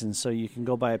Huckleberry's, and so you can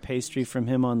go buy a pastry from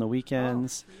him on the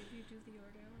weekends.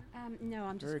 No,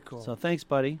 I'm just... Very cool. So thanks,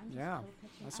 buddy. Yeah,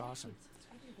 that's awesome.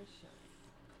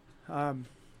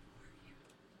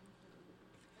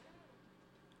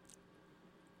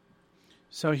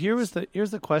 So here's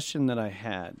the question that I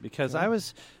had, because I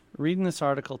was reading this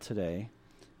article today,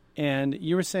 and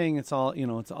you were saying it's all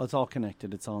it's all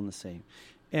connected, it's all in the same,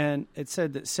 and it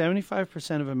said that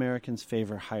 75% of Americans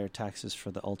favor higher taxes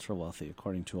for the ultra wealthy,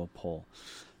 according to a poll,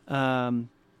 and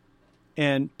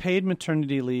paid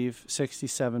maternity leave,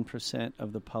 67%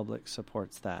 of the public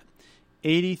supports that,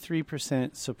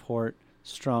 83% support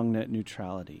strong net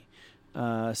neutrality,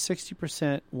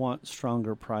 60% want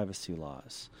stronger privacy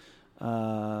laws.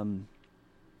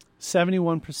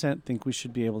 71% think we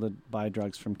should be able to buy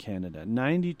drugs from Canada.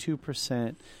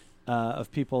 92%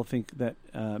 of people think that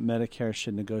Medicare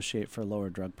should negotiate for lower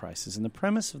drug prices. And the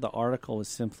premise of the article was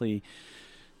simply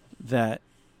that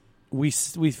we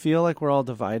feel like we're all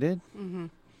divided. Mm-hmm.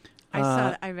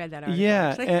 I read that article.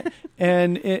 Yeah,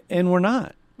 and we're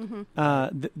not.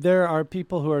 Mm-hmm. There are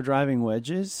people who are driving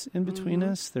wedges in between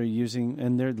us. They're using,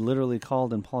 and they're literally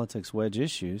called in politics wedge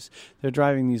issues. They're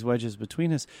driving these wedges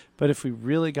between us. But if we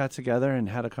really got together and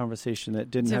had a conversation that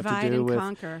didn't have to do with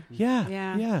conquer.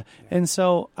 Yeah. And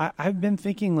so I've been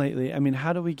thinking lately, I mean,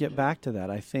 how do we get back to that?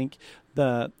 I think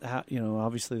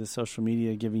obviously the social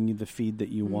media giving you the feed that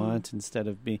you want instead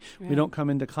of being, we don't come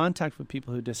into contact with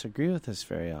people who disagree with us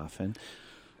very often.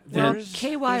 Well,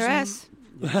 KYRS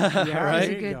right? is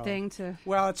a good thing to...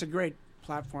 Well, it's a great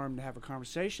platform to have a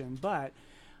conversation, but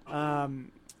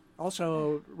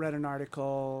also read an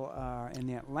article in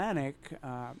The Atlantic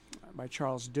by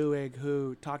Charles Duhigg,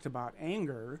 who talked about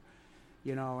anger,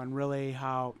 and really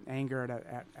how anger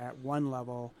at one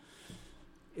level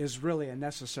is really a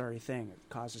necessary thing. It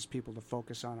causes people to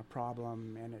focus on a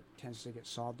problem, and it tends to get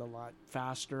solved a lot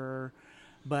faster.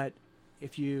 But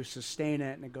if you sustain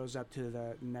it and it goes up to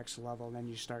the next level, then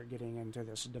you start getting into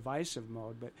this divisive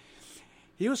mode. But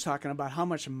he was talking about how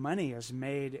much money is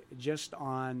made just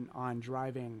on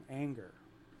driving anger.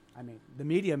 I mean, the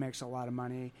media makes a lot of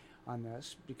money on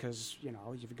this because,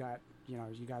 you've got, you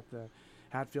got the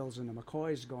Hatfields and the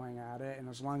McCoys going at it, and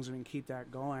as long as we can keep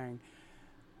that going,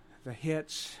 the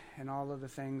hits and all of the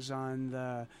things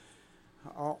on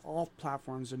all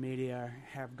platforms of media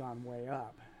have gone way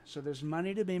up. So there's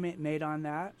money to be made on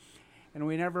that, and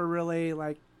we never really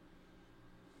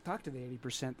talk to the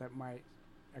 80% that might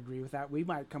agree with that. We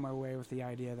might come away with the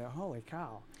idea that, holy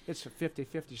cow, it's a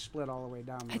 50-50 split all the way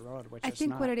down the road, which I it's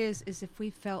think not. what it is if we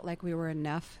felt like we were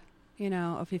enough,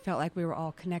 if we felt like we were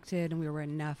all connected and we were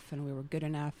enough and we were good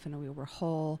enough and we were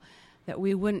whole, that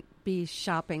we wouldn't be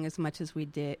shopping as much as we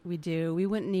do. We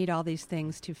wouldn't need all these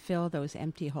things to fill those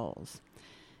empty holes.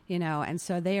 And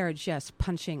so they are just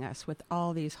punching us with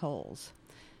all these holes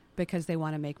because they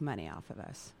want to make money off of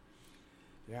us.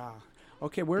 Yeah.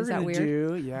 Okay, we're going to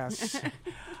do,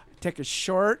 take a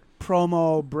short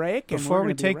promo break. Before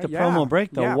we take the promo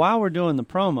break, though, while we're doing the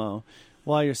promo,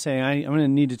 while you're saying, I'm going to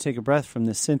need to take a breath from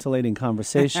this scintillating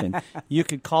conversation, you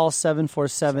could call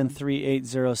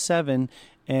 747-3807,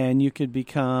 and you could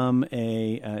become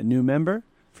a new member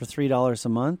for $3 a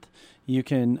month. You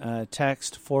can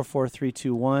text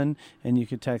 44321, and you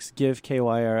can text give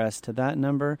KYRS to that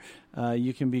number.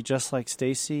 You can be just like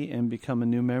Stacy and become a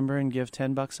new member and give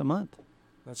 $10 a month.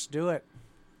 Let's do it.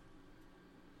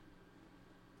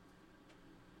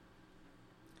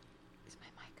 Is my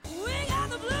mic on? We got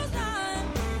the blues now.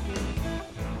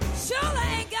 Surely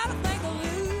ain't got a thing to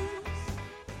lose.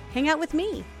 Hang out with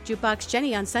me, Jukebox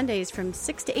Jenny, on Sundays from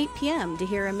 6 to 8 p.m. to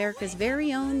hear America's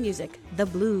very own music, the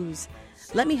blues.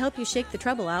 Let me help you shake the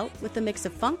trouble out with a mix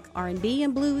of funk, R&B,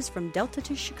 and blues from Delta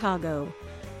to Chicago.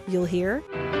 You'll hear...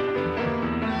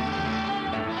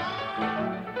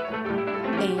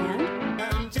 And...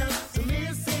 I'm just a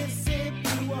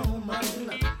Mississippi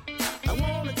woman. I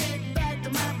want to get back to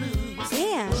my blues.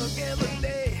 And... Work every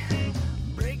day,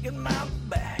 breaking my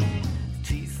back,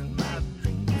 chasing my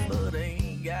dreams, but I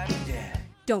ain't got jack.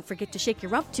 Don't forget to shake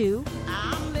your rump to...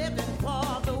 I'm living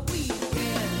for the weekend.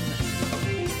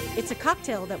 It's a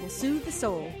cocktail that will soothe the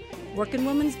soul. Working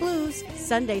Woman's Blues,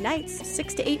 Sunday nights,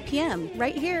 6 to 8 p.m.,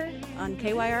 right here on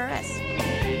KYRS.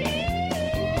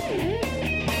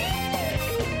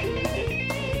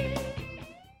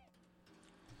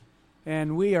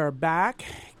 And we are back,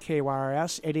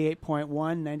 KYRS, 88.1,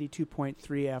 92.3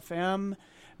 FM,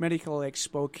 Medical Lake,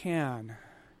 Spokane.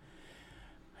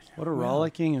 What a Well,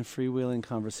 rollicking and freewheeling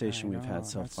conversation I we've know, had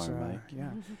so that's, far, Mike. Yeah.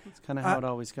 It's kind of how it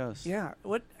always goes. Yeah.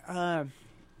 What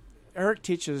Eric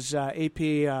teaches AP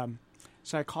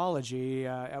psychology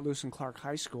at Lewis and Clark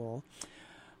High School.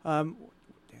 You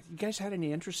guys had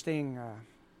any interesting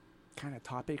kind of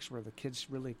topics where the kids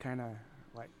really kind of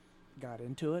like got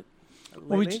into it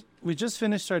Well, lately? we just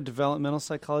finished our developmental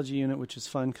psychology unit, which is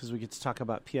fun because we get to talk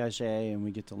about Piaget and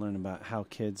we get to learn about how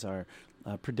kids are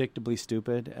predictably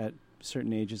stupid at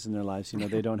certain ages in their lives. You know,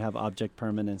 they don't have object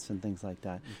permanence and things like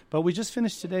that. But we just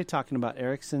finished today talking about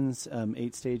Erikson's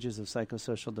 8 stages of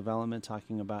psychosocial development,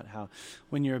 talking about how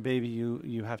when you're a baby,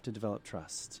 you have to develop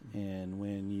trust. And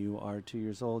when you are 2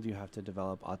 years old, you have to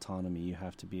develop autonomy. You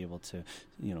have to be able to,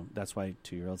 you know, that's why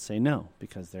 2-year-olds say no,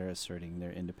 because they're asserting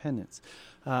their independence.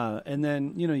 And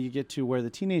then, you know, you get to where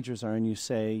the teenagers are and you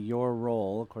say your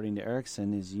role, according to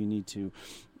Erikson, is you need to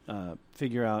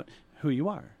figure out who you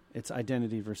are. It's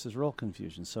identity versus role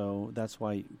confusion. So that's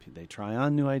why they try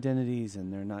on new identities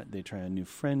and they try on new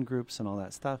friend groups and all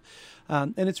that stuff.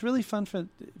 And it's really fun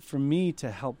for me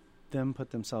to help them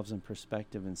put themselves in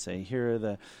perspective and say,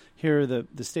 here are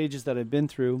the stages that I've been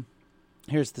through.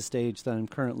 Here's the stage that I'm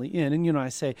currently in. And, you know, I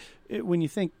say, when you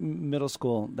think middle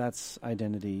school, that's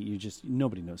identity.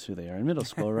 Nobody knows who they are in middle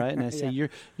school, right? And I say,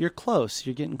 you're close.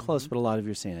 You're getting close. But a lot of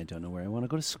you are saying, I don't know where I want to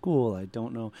go to school. I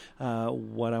don't know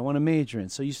what I want to major in.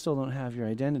 So you still don't have your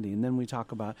identity. And then we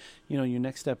talk about, you know, your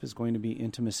next step is going to be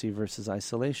intimacy versus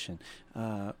isolation.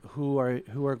 Who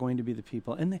are going to be the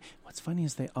people? And what's funny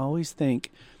is they always think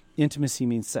intimacy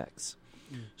means sex.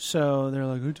 So they're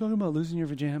like, are you talking about losing your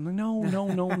virginity? I'm like,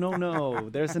 no.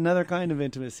 There's another kind of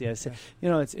intimacy. I say, you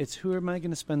know, it's who am I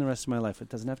going to spend the rest of my life with?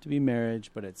 It doesn't have to be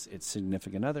marriage, but it's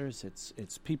significant others.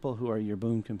 It's people who are your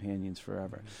boon companions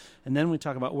forever. Mm-hmm. And then we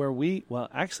talk about well,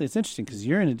 actually, it's interesting because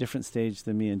you're in a different stage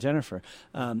than me and Jennifer.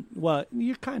 Well,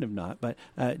 you're kind of not, but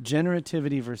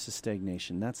generativity versus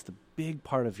stagnation. That's the big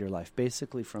part of your life,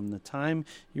 basically from the time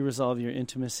you resolve your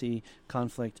intimacy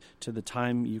conflict to the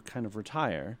time you kind of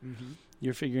retire. Mm-hmm.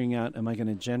 You're figuring out, am I going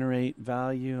to generate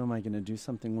value? Am I going to do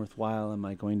something worthwhile? Am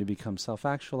I going to become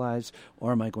self-actualized?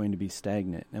 Or am I going to be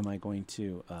stagnant? Am I going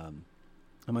to kind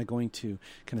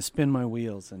of spin my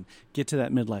wheels and get to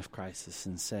that midlife crisis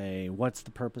and say, what's the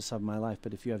purpose of my life?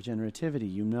 But if you have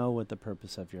generativity, you know what the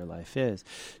purpose of your life is.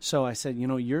 So I said, you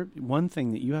know, one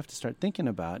thing that you have to start thinking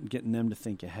about and getting them to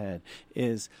think ahead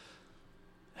is,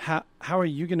 how are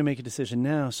you going to make a decision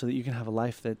now so that you can have a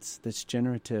life that's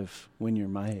generative when you're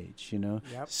my age, you know?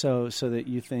 Yep. So that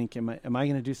you think, am I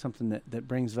going to do something that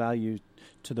brings value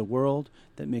to the world,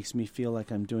 that makes me feel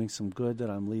like I'm doing some good, that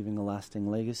I'm leaving a lasting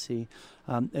legacy?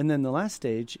 And then the last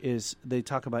stage is they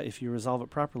talk about if you resolve it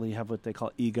properly, you have what they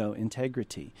call ego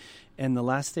integrity. And the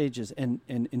last stage is, and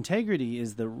integrity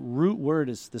is the root word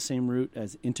is the same root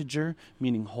as integer,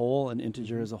 meaning whole, and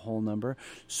integer is a whole number.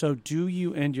 So do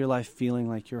you end your life feeling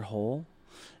like you're whole?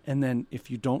 And then if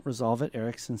you don't resolve it,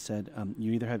 Erikson said,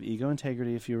 you either have ego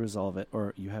integrity if you resolve it,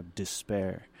 or you have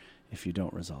despair if you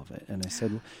don't resolve it. And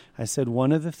I said,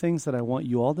 one of the things that I want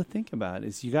you all to think about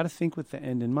is you got to think with the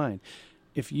end in mind.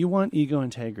 If you want ego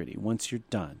integrity, once you're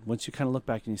done, once you kind of look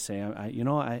back and you say,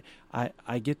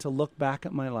 I get to look back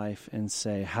at my life and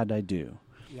say, how'd I do?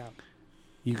 Yeah.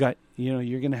 You're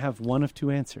going to have one of two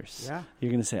answers. Yeah.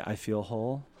 You're going to say, I feel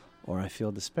whole, or I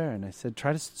feel despair. And I said,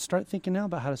 try to start thinking now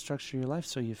about how to structure your life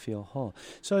so you feel whole.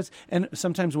 And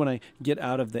sometimes when I get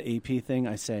out of the AP thing,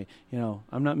 I say, you know,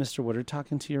 I'm not Mr. Woodard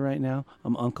talking to you right now.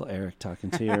 I'm Uncle Eric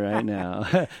talking to you right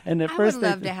now. And at first would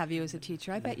love to have you as a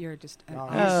teacher. I bet you're just an he's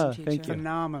awesome teacher. Thank you.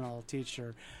 Phenomenal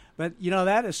teacher. But, you know,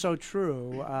 that is so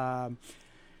true.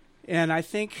 And I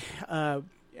think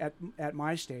at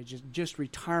my stage, is just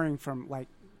retiring from, like,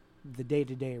 the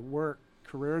day-to-day work,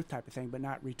 career type of thing, but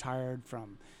not retired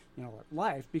from, you know,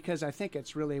 life, because I think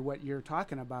it's really what you're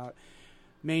talking about,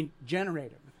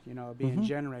 generative, you know, being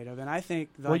generative. And I think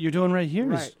what you're doing right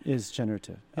here is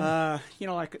generative. Yeah. You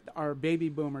know, like our baby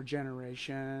boomer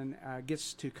generation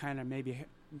gets to kind of maybe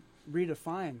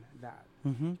redefine that,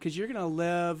 because you're going to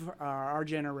live, our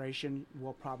generation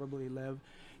will probably live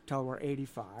till we're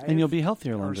 85. And you'll be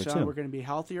healthier longer, too. We're going to be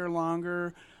healthier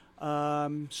longer.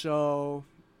 So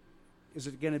is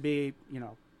it going to be, you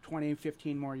know, 20,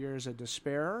 15 more years of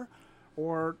despair,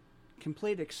 or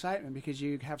complete excitement because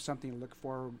you have something to look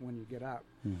forward when you get up?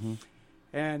 Mm-hmm.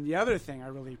 And the other thing I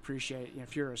really appreciate,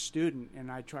 if you're a student, and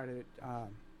I try to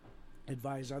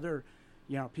advise other,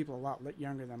 you know, people a lot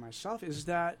younger than myself, is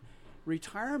that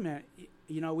retirement,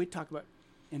 you know, we talk about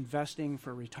investing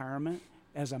for retirement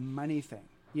as a money thing.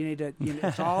 You need to,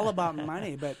 it's all about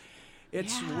money, but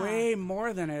It's Yeah. way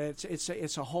more than it. It's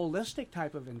a holistic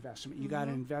type of investment. You got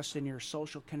to invest in your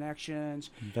social connections,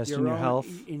 Invest in your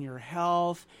health. in your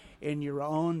health, in your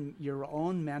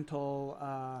own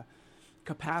mental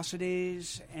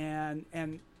capacities, and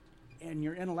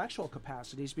your intellectual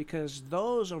capacities, because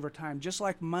those over time, just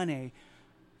like money,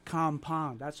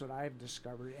 compound. That's what I've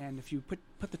discovered. And if you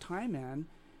put the time in,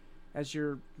 as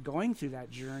you're going through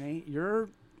that journey, your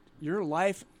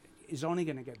life is only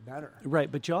going to get better. Right,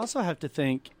 but you also have to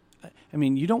think, I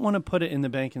mean, you don't want to put it in the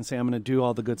bank and say, I'm going to do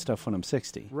all the good stuff when I'm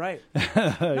 60. Right. No,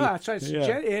 that's right.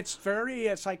 Yeah.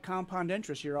 It's like compound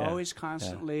interest. You're always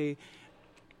constantly,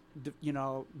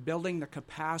 building the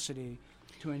capacity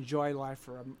to enjoy life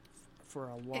for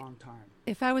a long time.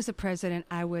 If I was the president,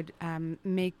 I would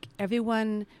make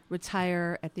everyone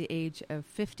retire at the age of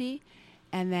 50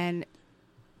 and then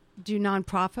do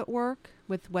nonprofit work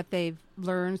with what they've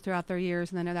learned throughout their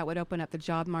years, and then that would open up the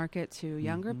job market to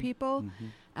younger people.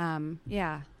 I've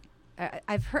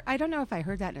heard. I don't know if I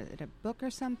heard that in a book or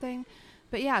something,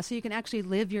 but yeah. So you can actually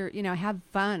live have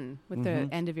fun with the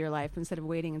end of your life instead of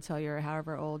waiting until you're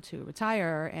however old to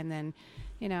retire, and then,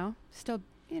 still.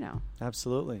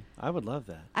 Absolutely. I would love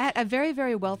that. I had a very,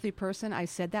 very wealthy person. I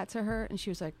said that to her, and she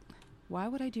was like, why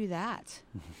would I do that?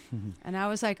 And I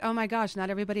was like, oh my gosh, not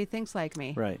everybody thinks like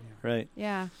me. Right.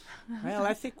 Yeah. Well,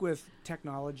 I think with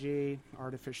technology,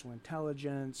 artificial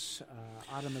intelligence,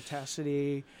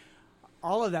 automaticity,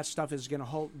 all of that stuff is going to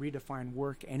redefine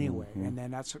work anyway, and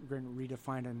then that's going to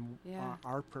redefine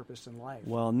our purpose in life.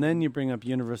 Well, and then you bring up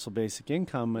universal basic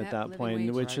income at Yep, that living point,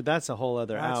 wage. which that's a whole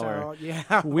other hour.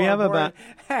 We have about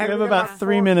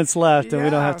 3 minutes left, and we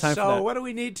don't have time for that. So what do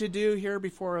we need to do here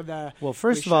before the? Well,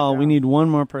 first of all, we need one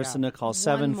more person to call,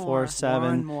 One more.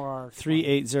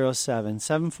 747-3807.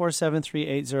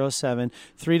 747-3807.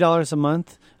 $3 a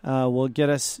month will get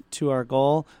us to our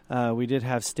goal. We did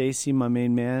have Stacy, my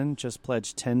main man, just pledged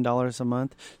 $10 a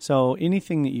month. So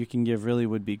anything that you can give really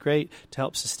would be great to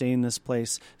help sustain this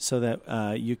place so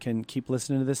that you can keep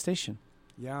listening to this station.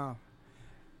 Yeah.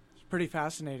 It's pretty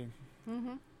fascinating.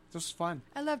 Mm-hmm. This is fun.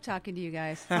 I love talking to you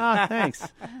guys. Oh, thanks.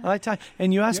 I like talking.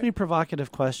 And you ask me provocative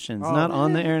questions, not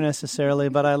on the air necessarily,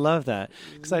 but I love that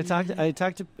because I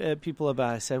talked to people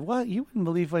about. I said, "Well, you wouldn't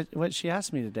believe what she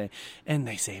asked me today," and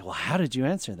they say, "Well, how did you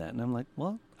answer that?" And I'm like,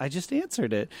 "Well, I just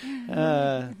answered it."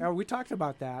 We talked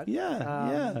about that.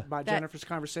 Yeah. About Jennifer's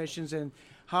conversations and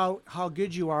how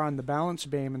good you are on the balance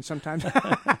beam, and sometimes. Are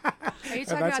you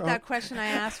talking about that question I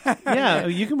asked? Yeah,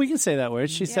 we can say that word.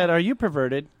 She said, "Are you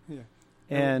perverted?" Yeah.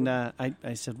 And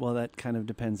I said, well, that kind of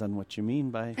depends on what you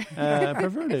mean by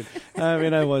perverted. I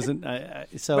mean, I wasn't.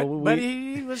 But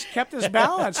he kept his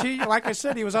balance. Like I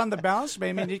said, he was on the balance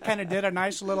beam, and he kind of did a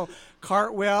nice little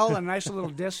cartwheel and a nice little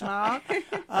dismount. And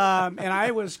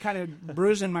I was kind of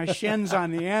bruising my shins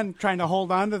on the end, trying to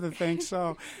hold on to the thing.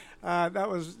 So. That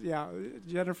was,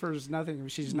 Jennifer's nothing.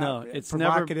 She's not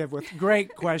provocative with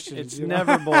great questions. It's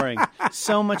never boring.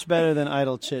 So much better than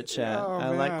idle chit chat. I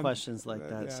like man. questions like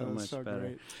that so much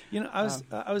better. Great.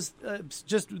 I was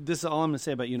just, this is all I'm going to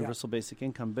say about universal basic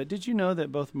income. But did you know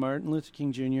that both Martin Luther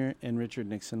King Jr. and Richard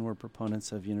Nixon were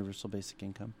proponents of universal basic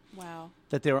income? Wow.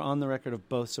 That they were on the record of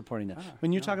both supporting that.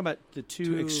 When you talk about the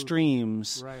two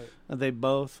extremes, right. They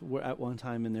both were at one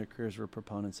time in their careers were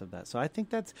proponents of that. So I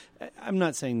think I'm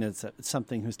not saying that's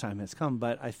something whose time has come,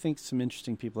 but I think some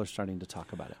interesting people are starting to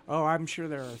talk about it. Oh, I'm sure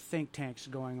there are think tanks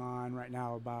going on right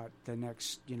now about the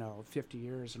next, 50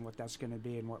 years and what that's going to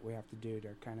be and what we have to do to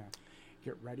kind of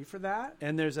get ready for that.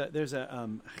 And there's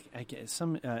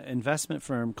some investment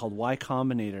firm called Y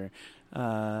Combinator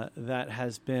that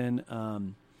has been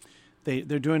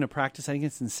they're doing a practice. I think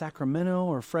it's in Sacramento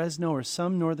or Fresno or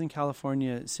some Northern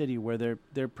California city where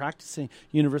they're practicing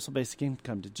universal basic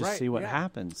income to just see what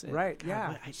happens. Right.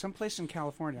 Someplace in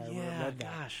California. I read that.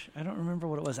 Gosh, I don't remember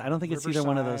what it was. I don't think it's either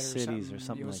one of those cities or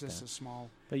something like that. It was just a small.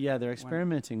 But yeah, they're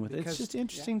experimenting with it. It's just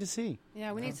interesting to see.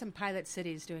 Yeah, we need some pilot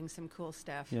cities doing some cool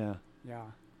stuff. Yeah. Yeah.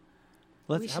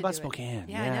 How about Spokane?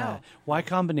 Yeah, I know. Y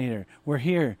Combinator. We're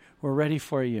here. We're ready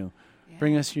for you. Yeah.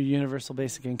 Bring us your universal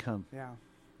basic income. Yeah.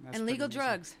 And legal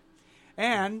drugs.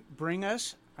 And bring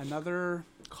us another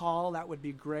call. That would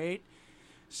be great.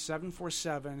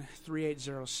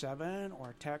 747-3807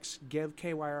 or text give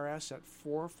KYRS at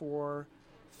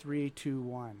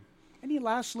 44321. Any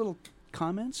last little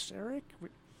comments, Eric? We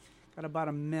got about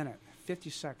a minute, 50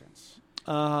 seconds.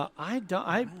 I don't.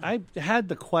 I had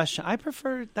the question. I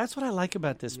prefer. That's what I like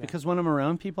about this because when I'm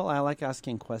around people, I like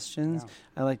asking questions.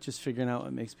 I like just figuring out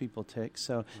what makes people tick.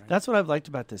 So that's what I've liked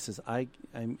about this. Is I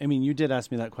mean, you did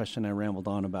ask me that question. I rambled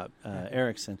on about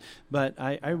Erickson, but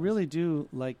I really do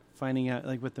like finding out,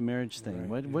 like with the marriage thing.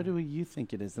 What do you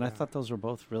think it is? And I thought those were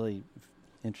both really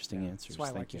interesting answers. That's why I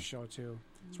Thank like you. your show too.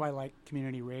 That's why I like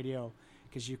community radio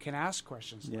because you can ask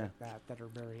questions like that are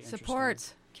very interesting.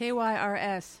 Support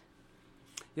KYRS.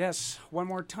 Yes, one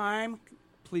more time,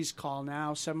 please call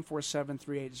now,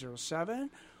 747-3807,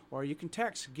 or you can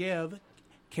text GIVE,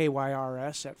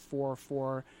 KYRS, at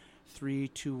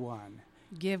 44321.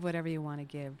 Give whatever you want to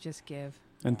give. Just give.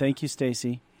 And thank you,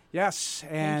 Stacy. Yes,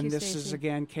 and you, this Stacey. is,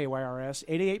 again, KYRS,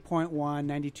 88.1,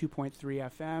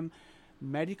 92.3 FM,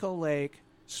 Medical Lake,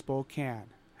 Spokane.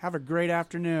 Have a great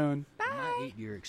afternoon. Bye. Your